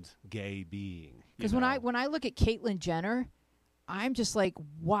imagined gay being. Because when I look at Caitlyn Jenner, I'm just like,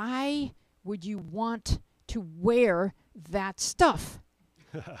 why would you want to wear that stuff?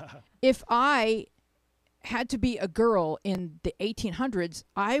 If I had to be a girl in the 1800s,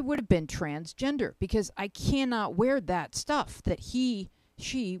 I would have been transgender, because I cannot wear that stuff that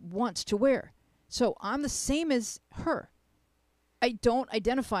she wants to wear. So I'm the same as her. I don't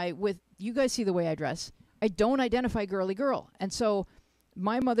identify with, you guys see the way I dress. I don't identify girly girl. And so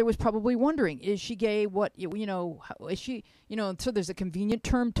my mother was probably wondering, is she gay? What, how, is she, so there's a convenient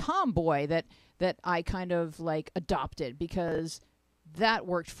term, tomboy, that I kind of like adopted because that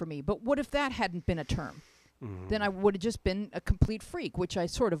worked for me. But what if that hadn't been a term? Then I would have just been a complete freak, which I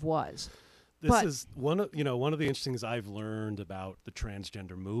sort of was. This is one of the interesting things I've learned about the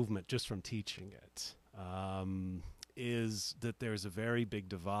transgender movement just from teaching it, is that there's a very big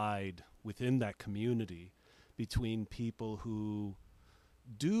divide within that community between people who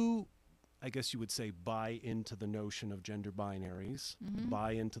do, I guess you would say, buy into the notion of gender binaries,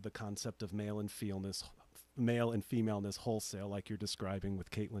 buy into the concept of male and femaleness wholesale, like you're describing with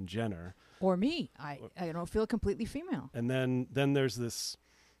Caitlyn Jenner. Or me. I don't feel completely female. And then there's this,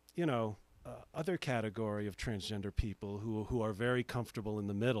 other category of transgender people who are very comfortable in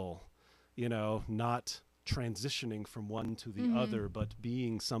the middle, not transitioning from one to the other, but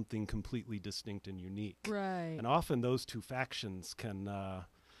being something completely distinct and unique. Right. And often those two factions can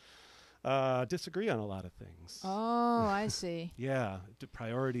disagree on a lot of things. Oh, I see. Yeah, the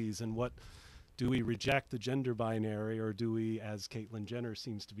priorities and what. Do we reject the gender binary, or do we, as Caitlyn Jenner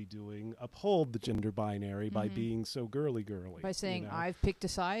seems to be doing, uphold the gender binary by being so girly? By saying, I've picked a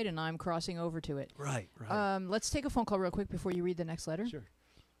side and I'm crossing over to it. Right. Let's take a phone call real quick before you read the next letter. Sure.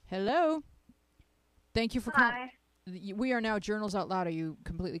 Hello. Thank you for calling. Hi. We are now Journals Out Loud. Are you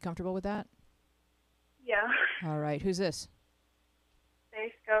completely comfortable with that? Yeah. All right. Who's this?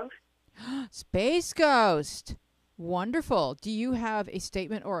 Space Ghost. Space Ghost. Wonderful. Do you have a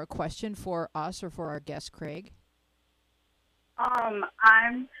statement or a question for us or for our guest, Craig? I'm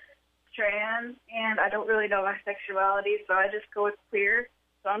trans, and I don't really know my sexuality, so I just go with queer.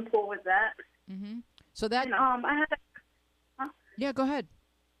 So I'm cool with that. So that. And, I had. Yeah, go ahead.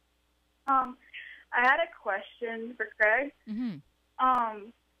 I had a question for Craig. Mm-hmm.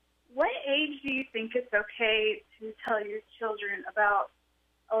 What age do you think it's okay to tell your children about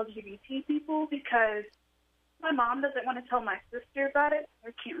LGBT people? Because my mom doesn't want to tell my sister about it.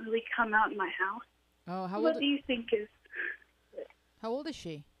 I can't really come out in my house. Oh, What do you think is how old is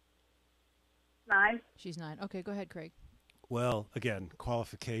she? 9? She's 9. Okay, go ahead, Craig. Well, again,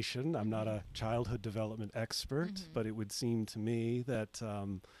 qualification. I'm not a childhood development expert, but it would seem to me that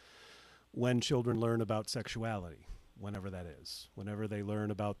when children learn about sexuality, whenever that is, whenever they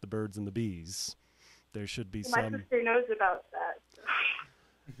learn about the birds and the bees, there should be My sister knows about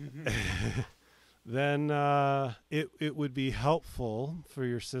that. Then it would be helpful for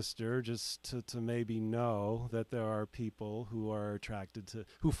your sister just to maybe know that there are people who are attracted to,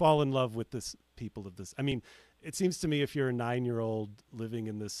 who fall in love with this people of this. I mean, it seems to me if you're a 9-year-old living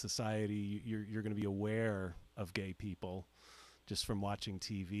in this society, you're going to be aware of gay people just from watching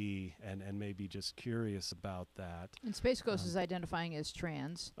TV and maybe just curious about that. And Space Ghost is identifying as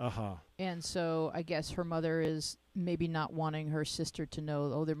trans. Uh-huh. And so I guess her mother is maybe not wanting her sister to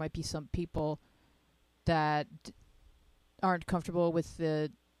know, oh, there might be some people that aren't comfortable with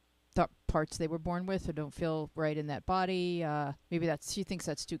the parts they were born with or don't feel right in that body. Maybe she thinks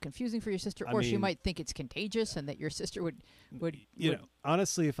that's too confusing for your sister, or she might think it's contagious and that your sister would you know,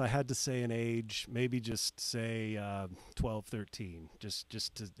 honestly, if I had to say an age, maybe just say 12, 13. Just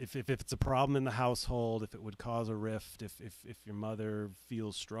to, if it's a problem in the household, if it would cause a rift, if your mother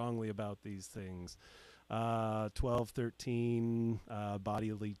feels strongly about these things. 12, 13,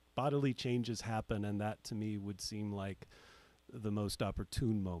 bodily changes happen, and that to me would seem like the most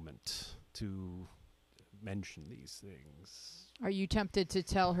opportune moment to mention these things. Are you tempted to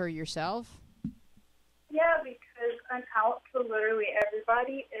tell her yourself? Yeah, because I'm out to literally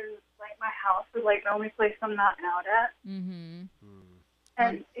everybody, and like my house is like the only place I'm not out at. Mm-hmm.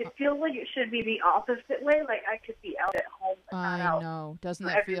 And it feels like it should be the opposite way. Like I could be out at home, but not out. I know. Doesn't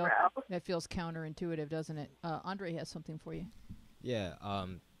that feel? That feels counterintuitive, doesn't it? Andre has something for you. Yeah.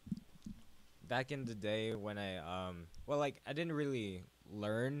 Back in the day when I I didn't really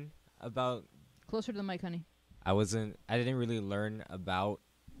learn about. Closer to the mic, honey. I didn't really learn about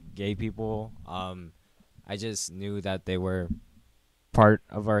gay people. I just knew that they were part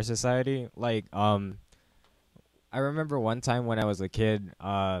of our society. Like, I remember one time when I was a kid,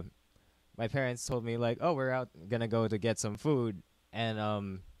 my parents told me, like, oh, we're gonna go to get some food.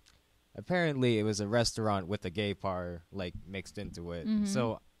 And apparently it was a restaurant with a gay bar, like, mixed into it. Mm-hmm.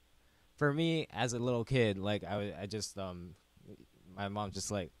 So for me, as a little kid, like, I just, my mom just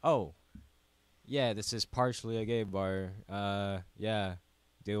like, oh, yeah, this is partially a gay bar. Yeah,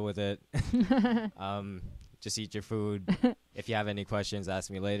 deal with it. Just eat your food. If you have any questions, ask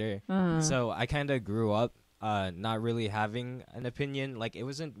me later. So I kind of grew up not really having an opinion. Like, it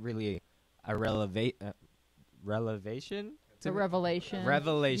wasn't really a revelation. It's a revelation.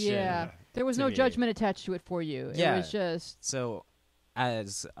 Revelation. Yeah. There was no judgment attached to it for you. Yeah. It was just... So,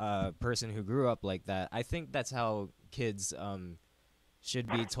 as a person who grew up like that, I think that's how kids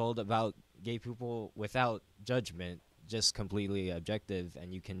should be told about gay people without judgment, just completely objective,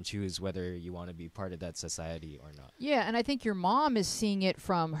 and you can choose whether you want to be part of that society or not. Yeah, and I think your mom is seeing it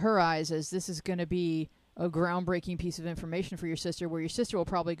from her eyes as this is going to be a groundbreaking piece of information for your sister, where your sister will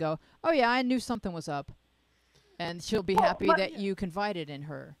probably go, oh, yeah, I knew something was up. And she'll be happy that you confided in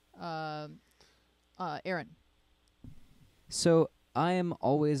her. Aaron. So I am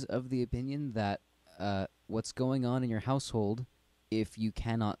always of the opinion that what's going on in your household, if you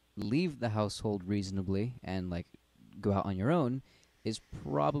cannot leave the household reasonably and, like, go out on your own, is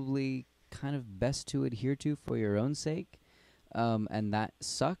probably kind of best to adhere to for your own sake. And that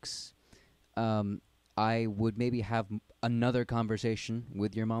sucks. I would maybe have another conversation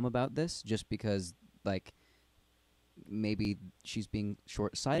with your mom about this, just because, like, maybe she's being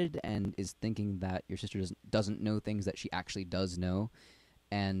short-sighted and is thinking that your sister doesn't know things that she actually does know,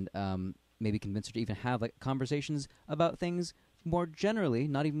 and maybe convince her to even have, like, conversations about things more generally,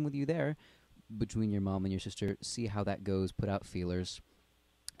 not even with you there, between your mom and your sister. See how that goes, put out feelers,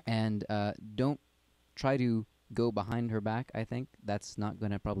 and don't try to go behind her back. I think that's not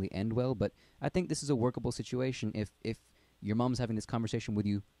going to probably end well, but I think this is a workable situation if your mom's having this conversation with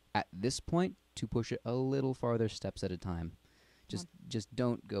you at this point, to push it a little farther steps at a time. Just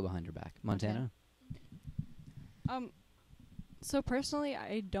don't go behind her back. Montana? So personally,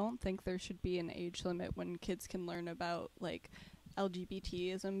 I don't think there should be an age limit when kids can learn about, like,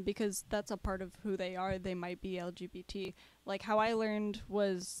 LGBTism, because that's a part of who they are. They might be LGBT. Like, how I learned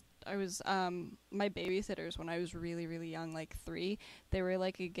was, I was, my babysitters when I was really, really young, like 3, they were,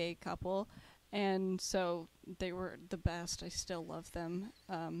 like, a gay couple, And so they were the best. I still love them.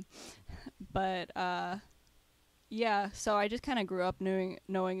 But yeah, so I just kind of grew up knowing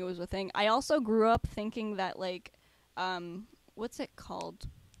it was a thing. I also grew up thinking that, like, what's it called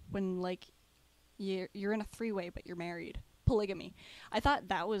when, like, you're in a three-way but you're married? Polygamy. I thought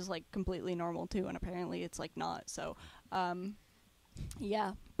that was, like, completely normal too, and apparently it's, like, not. So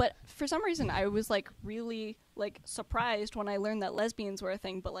yeah, but for some reason I was, like, really, like, surprised when I learned that lesbians were a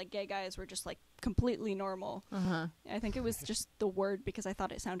thing, but, like, gay guys were just, like, completely normal. I think it was just the word, because I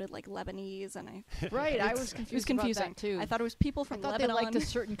thought it sounded like Lebanese, and I was confused. It was confusing about that too. I thought it was people from I thought Lebanon. they liked a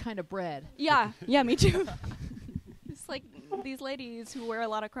certain kind of bread. Yeah, me too. It's like these ladies who wear a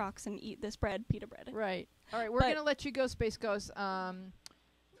lot of Crocs and eat this bread, pita bread. Right. All right, we're going to let you go, Space Ghost. And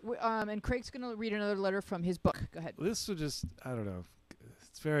Craig's going to read another letter from his book. Go ahead. This will just, I don't know.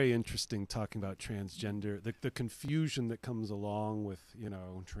 It's very interesting talking about transgender, the confusion that comes along with,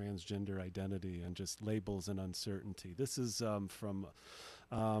 transgender identity and just labels and uncertainty. This is from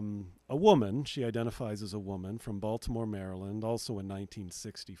a woman. She identifies as a woman from Baltimore, Maryland, also in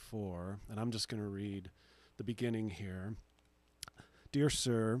 1964. And I'm just going to read the beginning here. Dear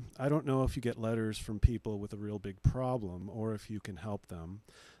Sir, I don't know if you get letters from people with a real big problem or if you can help them,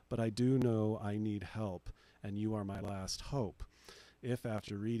 but I do know I need help, and you are my last hope. If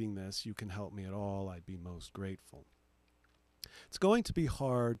after reading this you can help me at all, I'd be most grateful. It's going to be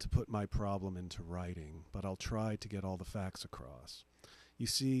hard to put my problem into writing, but I'll try to get all the facts across. You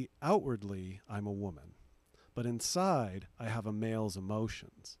see, outwardly I'm a woman, but inside I have a male's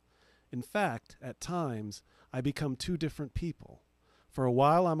emotions. In fact, at times I become two different people. For a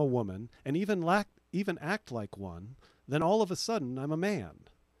while I'm a woman, and even act like one, then all of a sudden I'm a man.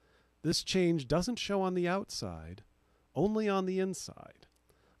 This change doesn't show on the outside, only on the inside.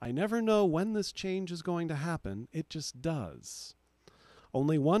 I never know when this change is going to happen, it just does.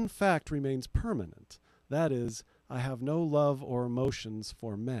 Only one fact remains permanent, that is, I have no love or emotions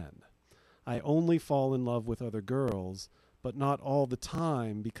for men. I only fall in love with other girls, but not all the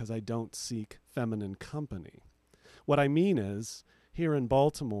time because I don't seek feminine company. What I mean is, here in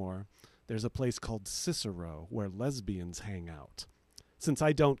Baltimore, there's a place called Cicero where lesbians hang out. Since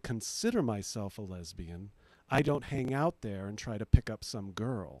I don't consider myself a lesbian, I don't hang out there and try to pick up some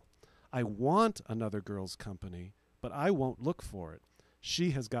girl. I want another girl's company, but I won't look for it.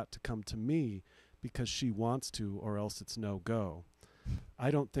 She has got to come to me because she wants to, or else it's no go.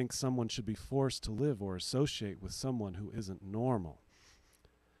 I don't think someone should be forced to live or associate with someone who isn't normal.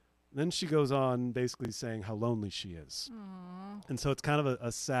 Then she goes on basically saying how lonely she is. Aww. And so it's kind of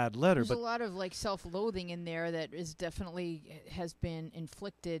a sad letter. There's but a lot of, like, self-loathing in there that is definitely has been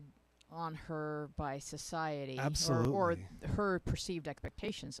inflicted on her by society. Absolutely. Or her perceived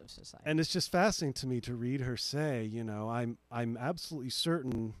expectations of society. And it's just fascinating to me to read her say, I'm absolutely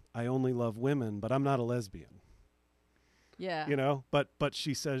certain I only love women, but I'm not a lesbian. Yeah. But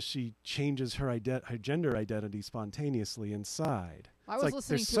she says she changes her gender identity spontaneously inside. I was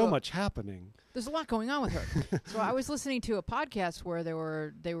listening there's to so much happening. There's a lot going on with her. So I was listening to a podcast where they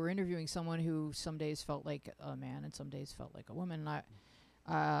were interviewing someone who some days felt like a man and some days felt like a woman.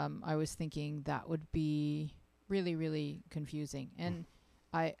 And I was thinking that would be really, really confusing. And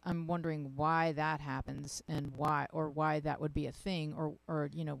I'm wondering why that happens and why that would be a thing, or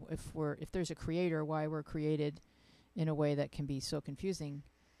if there's a creator, why we're created in a way that can be so confusing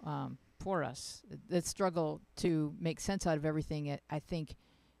for us. The struggle to make sense out of everything, I think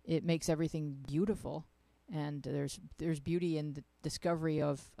it makes everything beautiful, and there's beauty in the discovery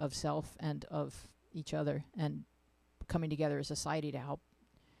of self and of each other, and coming together as a society to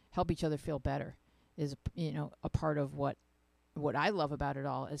help each other feel better is a part of what I love about it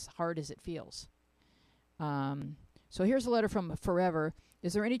all, as hard as it feels. So here's a letter from Forever.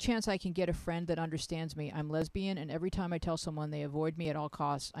 Is there any chance I can get a friend that understands me? I'm lesbian, and every time I tell someone, they avoid me at all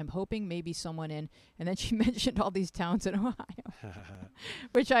costs. I'm hoping maybe someone in... And then she mentioned all these towns in Ohio,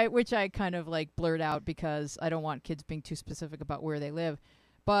 which I kind of, like, blurred out because I don't want kids being too specific about where they live.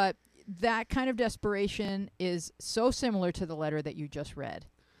 But that kind of desperation is so similar to the letter that you just read.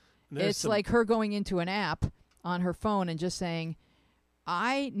 It's like her going into an app on her phone and just saying,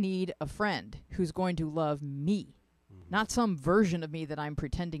 I need a friend who's going to love me. Not some version of me that I'm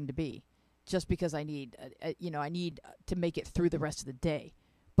pretending to be, just because I need, I need to make it through the rest of the day,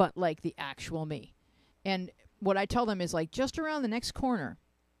 but like the actual me. And what I tell them is, like, just around the next corner,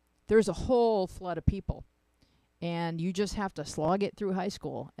 there's a whole flood of people, and you just have to slog it through high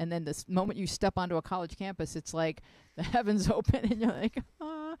school. And then this moment you step onto a college campus, it's like the heavens open, and you're like,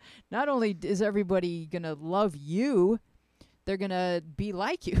 not only is everybody gonna love you, they're gonna be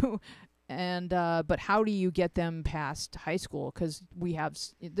like you. and but how do you get them past high school? Because we have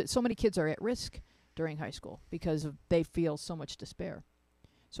so many kids are at risk during high school because they feel so much despair.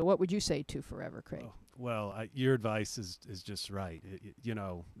 So what would you say to Forever, Craig? Well, your advice is just right.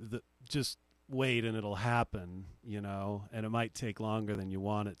 Just wait and it'll happen, and it might take longer than you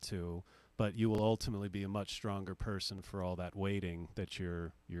want it to, but you will ultimately be a much stronger person for all that waiting that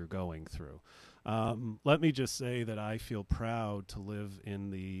you're going through. Let me just say that I feel proud to live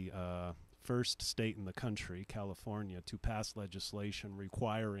in the first state in the country, California, to pass legislation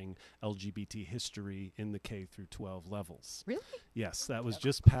requiring LGBT history in the K through 12 levels. Really? Yes, that was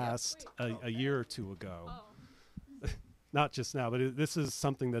just passed a year or two ago. Oh. Not just now, but this is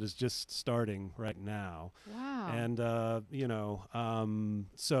something that is just starting right now. Wow. And,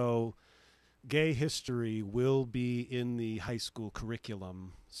 so gay history will be in the high school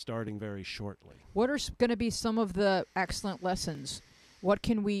curriculum starting very shortly. What are going to be some of the excellent lessons? What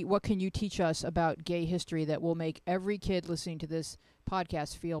can you teach us about gay history that will make every kid listening to this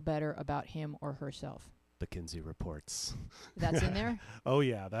podcast feel better about him or herself? The Kinsey reports. That's in there? Oh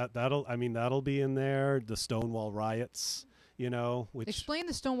yeah, that'll be in there. The Stonewall riots, which Explain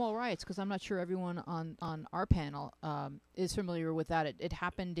the Stonewall riots, because I'm not sure everyone on our panel is familiar with that. It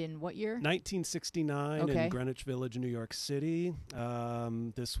happened in what year? 1969 Okay. in Greenwich Village, New York City.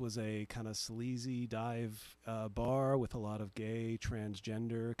 This was a kind of sleazy dive bar with a lot of gay,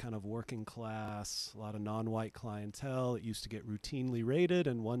 transgender, kind of working class, a lot of non-white clientele. It used to get routinely raided,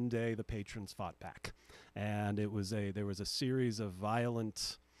 and one day the patrons fought back. And there was a series of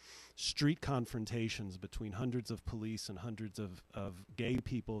violent street confrontations between hundreds of police and hundreds of gay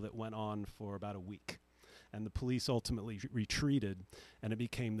people that went on for about a week. And the police ultimately retreated, and it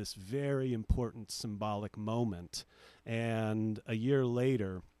became this very important symbolic moment. And a year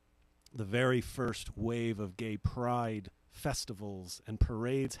later, the very first wave of gay pride festivals and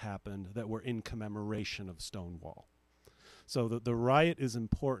parades happened that were in commemoration of Stonewall. So the riot is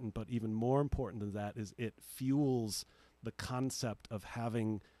important, but even more important than that is it fuels the concept of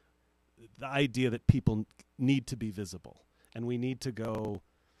having the idea that people need to be visible, and we need to go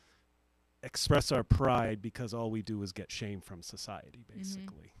express our pride, because all we do is get shame from society,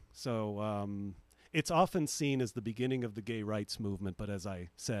 basically. Mm-hmm. So it's often seen as the beginning of the gay rights movement, but as I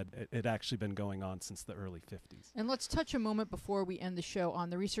said, it actually been going on since the early 50s. And let's touch a moment before we end the show on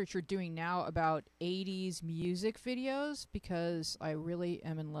the research you're doing now about 80s music videos, because I really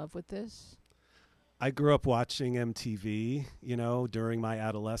am in love with this. I grew up watching MTV, during my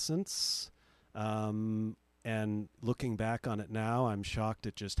adolescence. And looking back on it now, I'm shocked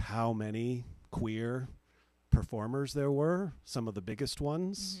at just how many queer performers there were. Some of the biggest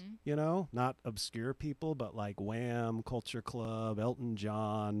ones, not obscure people, but like Wham, Culture Club, Elton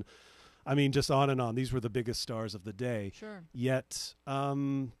John. I mean, just on and on. These were the biggest stars of the day. Sure. Yet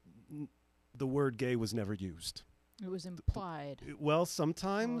the word gay was never used. It was implied. Well,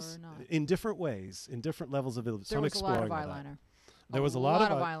 sometimes in different ways, in different levels of illness. There was a lot of eyeliner. There was a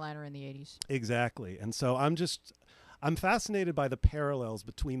lot of eyeliner in the 80s. Exactly. And so I'm fascinated by the parallels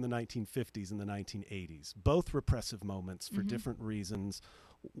between the 1950s and the 1980s, both repressive moments for different reasons,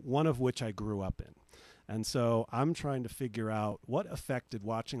 one of which I grew up in. And so I'm trying to figure out what effect did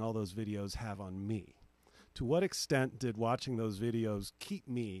watching all those videos have on me? To what extent did watching those videos keep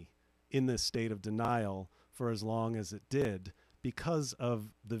me in this state of denial for as long as it did, because of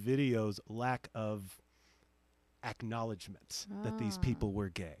the video's lack of acknowledgement that these people were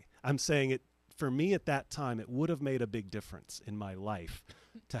gay? I'm saying it, for me at that time, it would have made a big difference in my life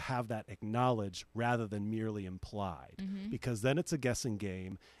to have that acknowledged rather than merely implied, because then it's a guessing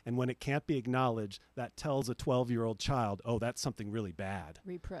game, and when it can't be acknowledged, that tells a 12-year-old child, oh, that's something really bad.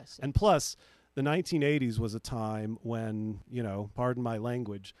 Repress it. And plus, the 1980s was a time when, pardon my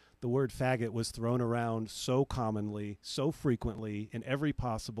language, the word faggot was thrown around so commonly, so frequently, in every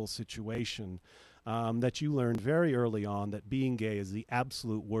possible situation, that you learned very early on that being gay is the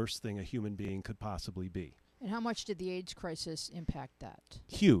absolute worst thing a human being could possibly be. And how much did the AIDS crisis impact that?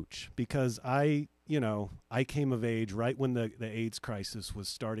 Huge, because I came of age right when the AIDS crisis was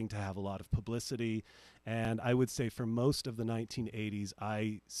starting to have a lot of publicity. And I would say for most of the 1980s,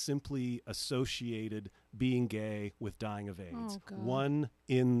 I simply associated being gay with dying of AIDS. Oh, God. One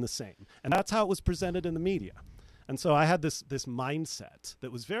in the same. And that's how it was presented in the media. And so I had this mindset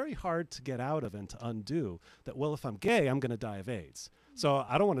that was very hard to get out of and to undo, that, well, if I'm gay, I'm going to die of AIDS. So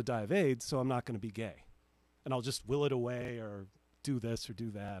I don't want to die of AIDS, so I'm not going to be gay. And I'll just will it away or do this or do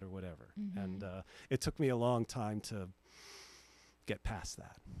that or whatever. And it took me a long time to get past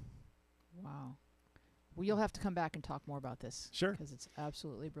that. Wow. Well, you'll have to come back and talk more about this. Sure. Because it's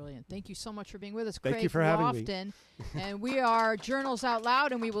absolutely brilliant. Thank you so much for being with us, Thank Craig you for having me. Loftin. And we are Journals Out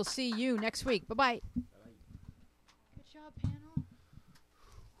Loud, and we will see you next week. Bye-bye. Good job, panel.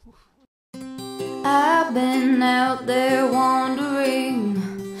 I've been out there wandering,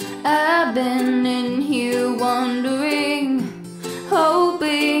 I've been in here wondering,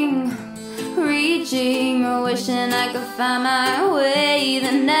 hoping, reaching, or wishing I could find my way.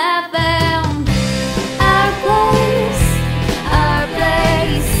 Then I found our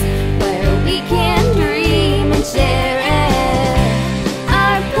place where we can dream and share it.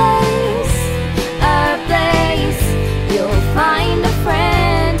 Our place, you'll find a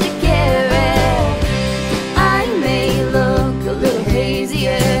friend to care it. I may look a little hazy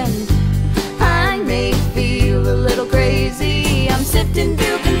and I may feel a little crazy. I'm sifting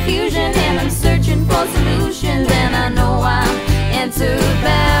through confusion and I'm searching for solutions, and I know I'm answer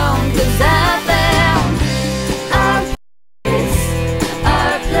bound, 'cause I found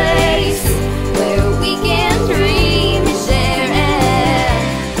our place where we can dream and share it.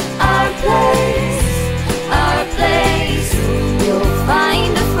 Our place, you'll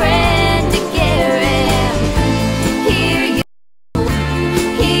find a friend to care it. Hear you,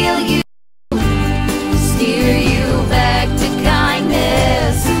 heal you, steer you back to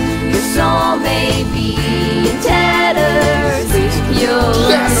kindness. Your soul may be in tatters. You'll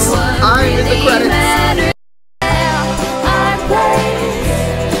learn what really matters. Our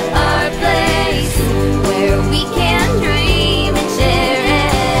place, where we can dream and share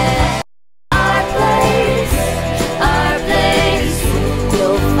it. Our place,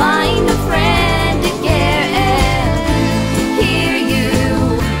 you'll find a friend to care it. Hear you,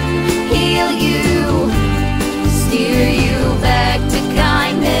 heal you, steer you back to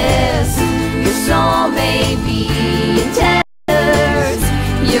kindness. Your soul may be in tatters.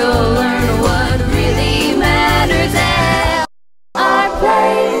 You'll learn what really matters. Our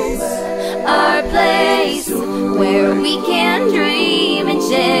place, where we can dream and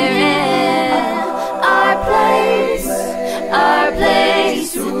share it. Our place,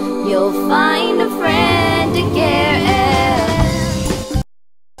 you'll find a friend to care it.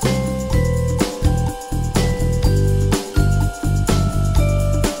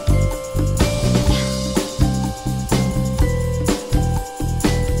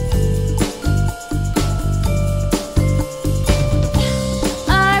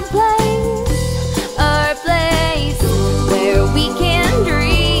 Our place, where we can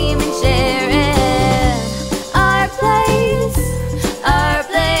dream and share it. Our place,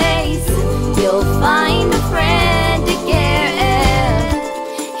 you'll find a friend to care it.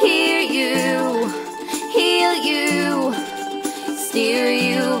 Hear you, heal you, steer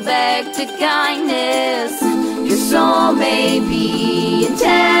you back to kindness. Your soul may be in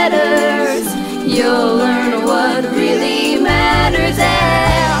tatters. You'll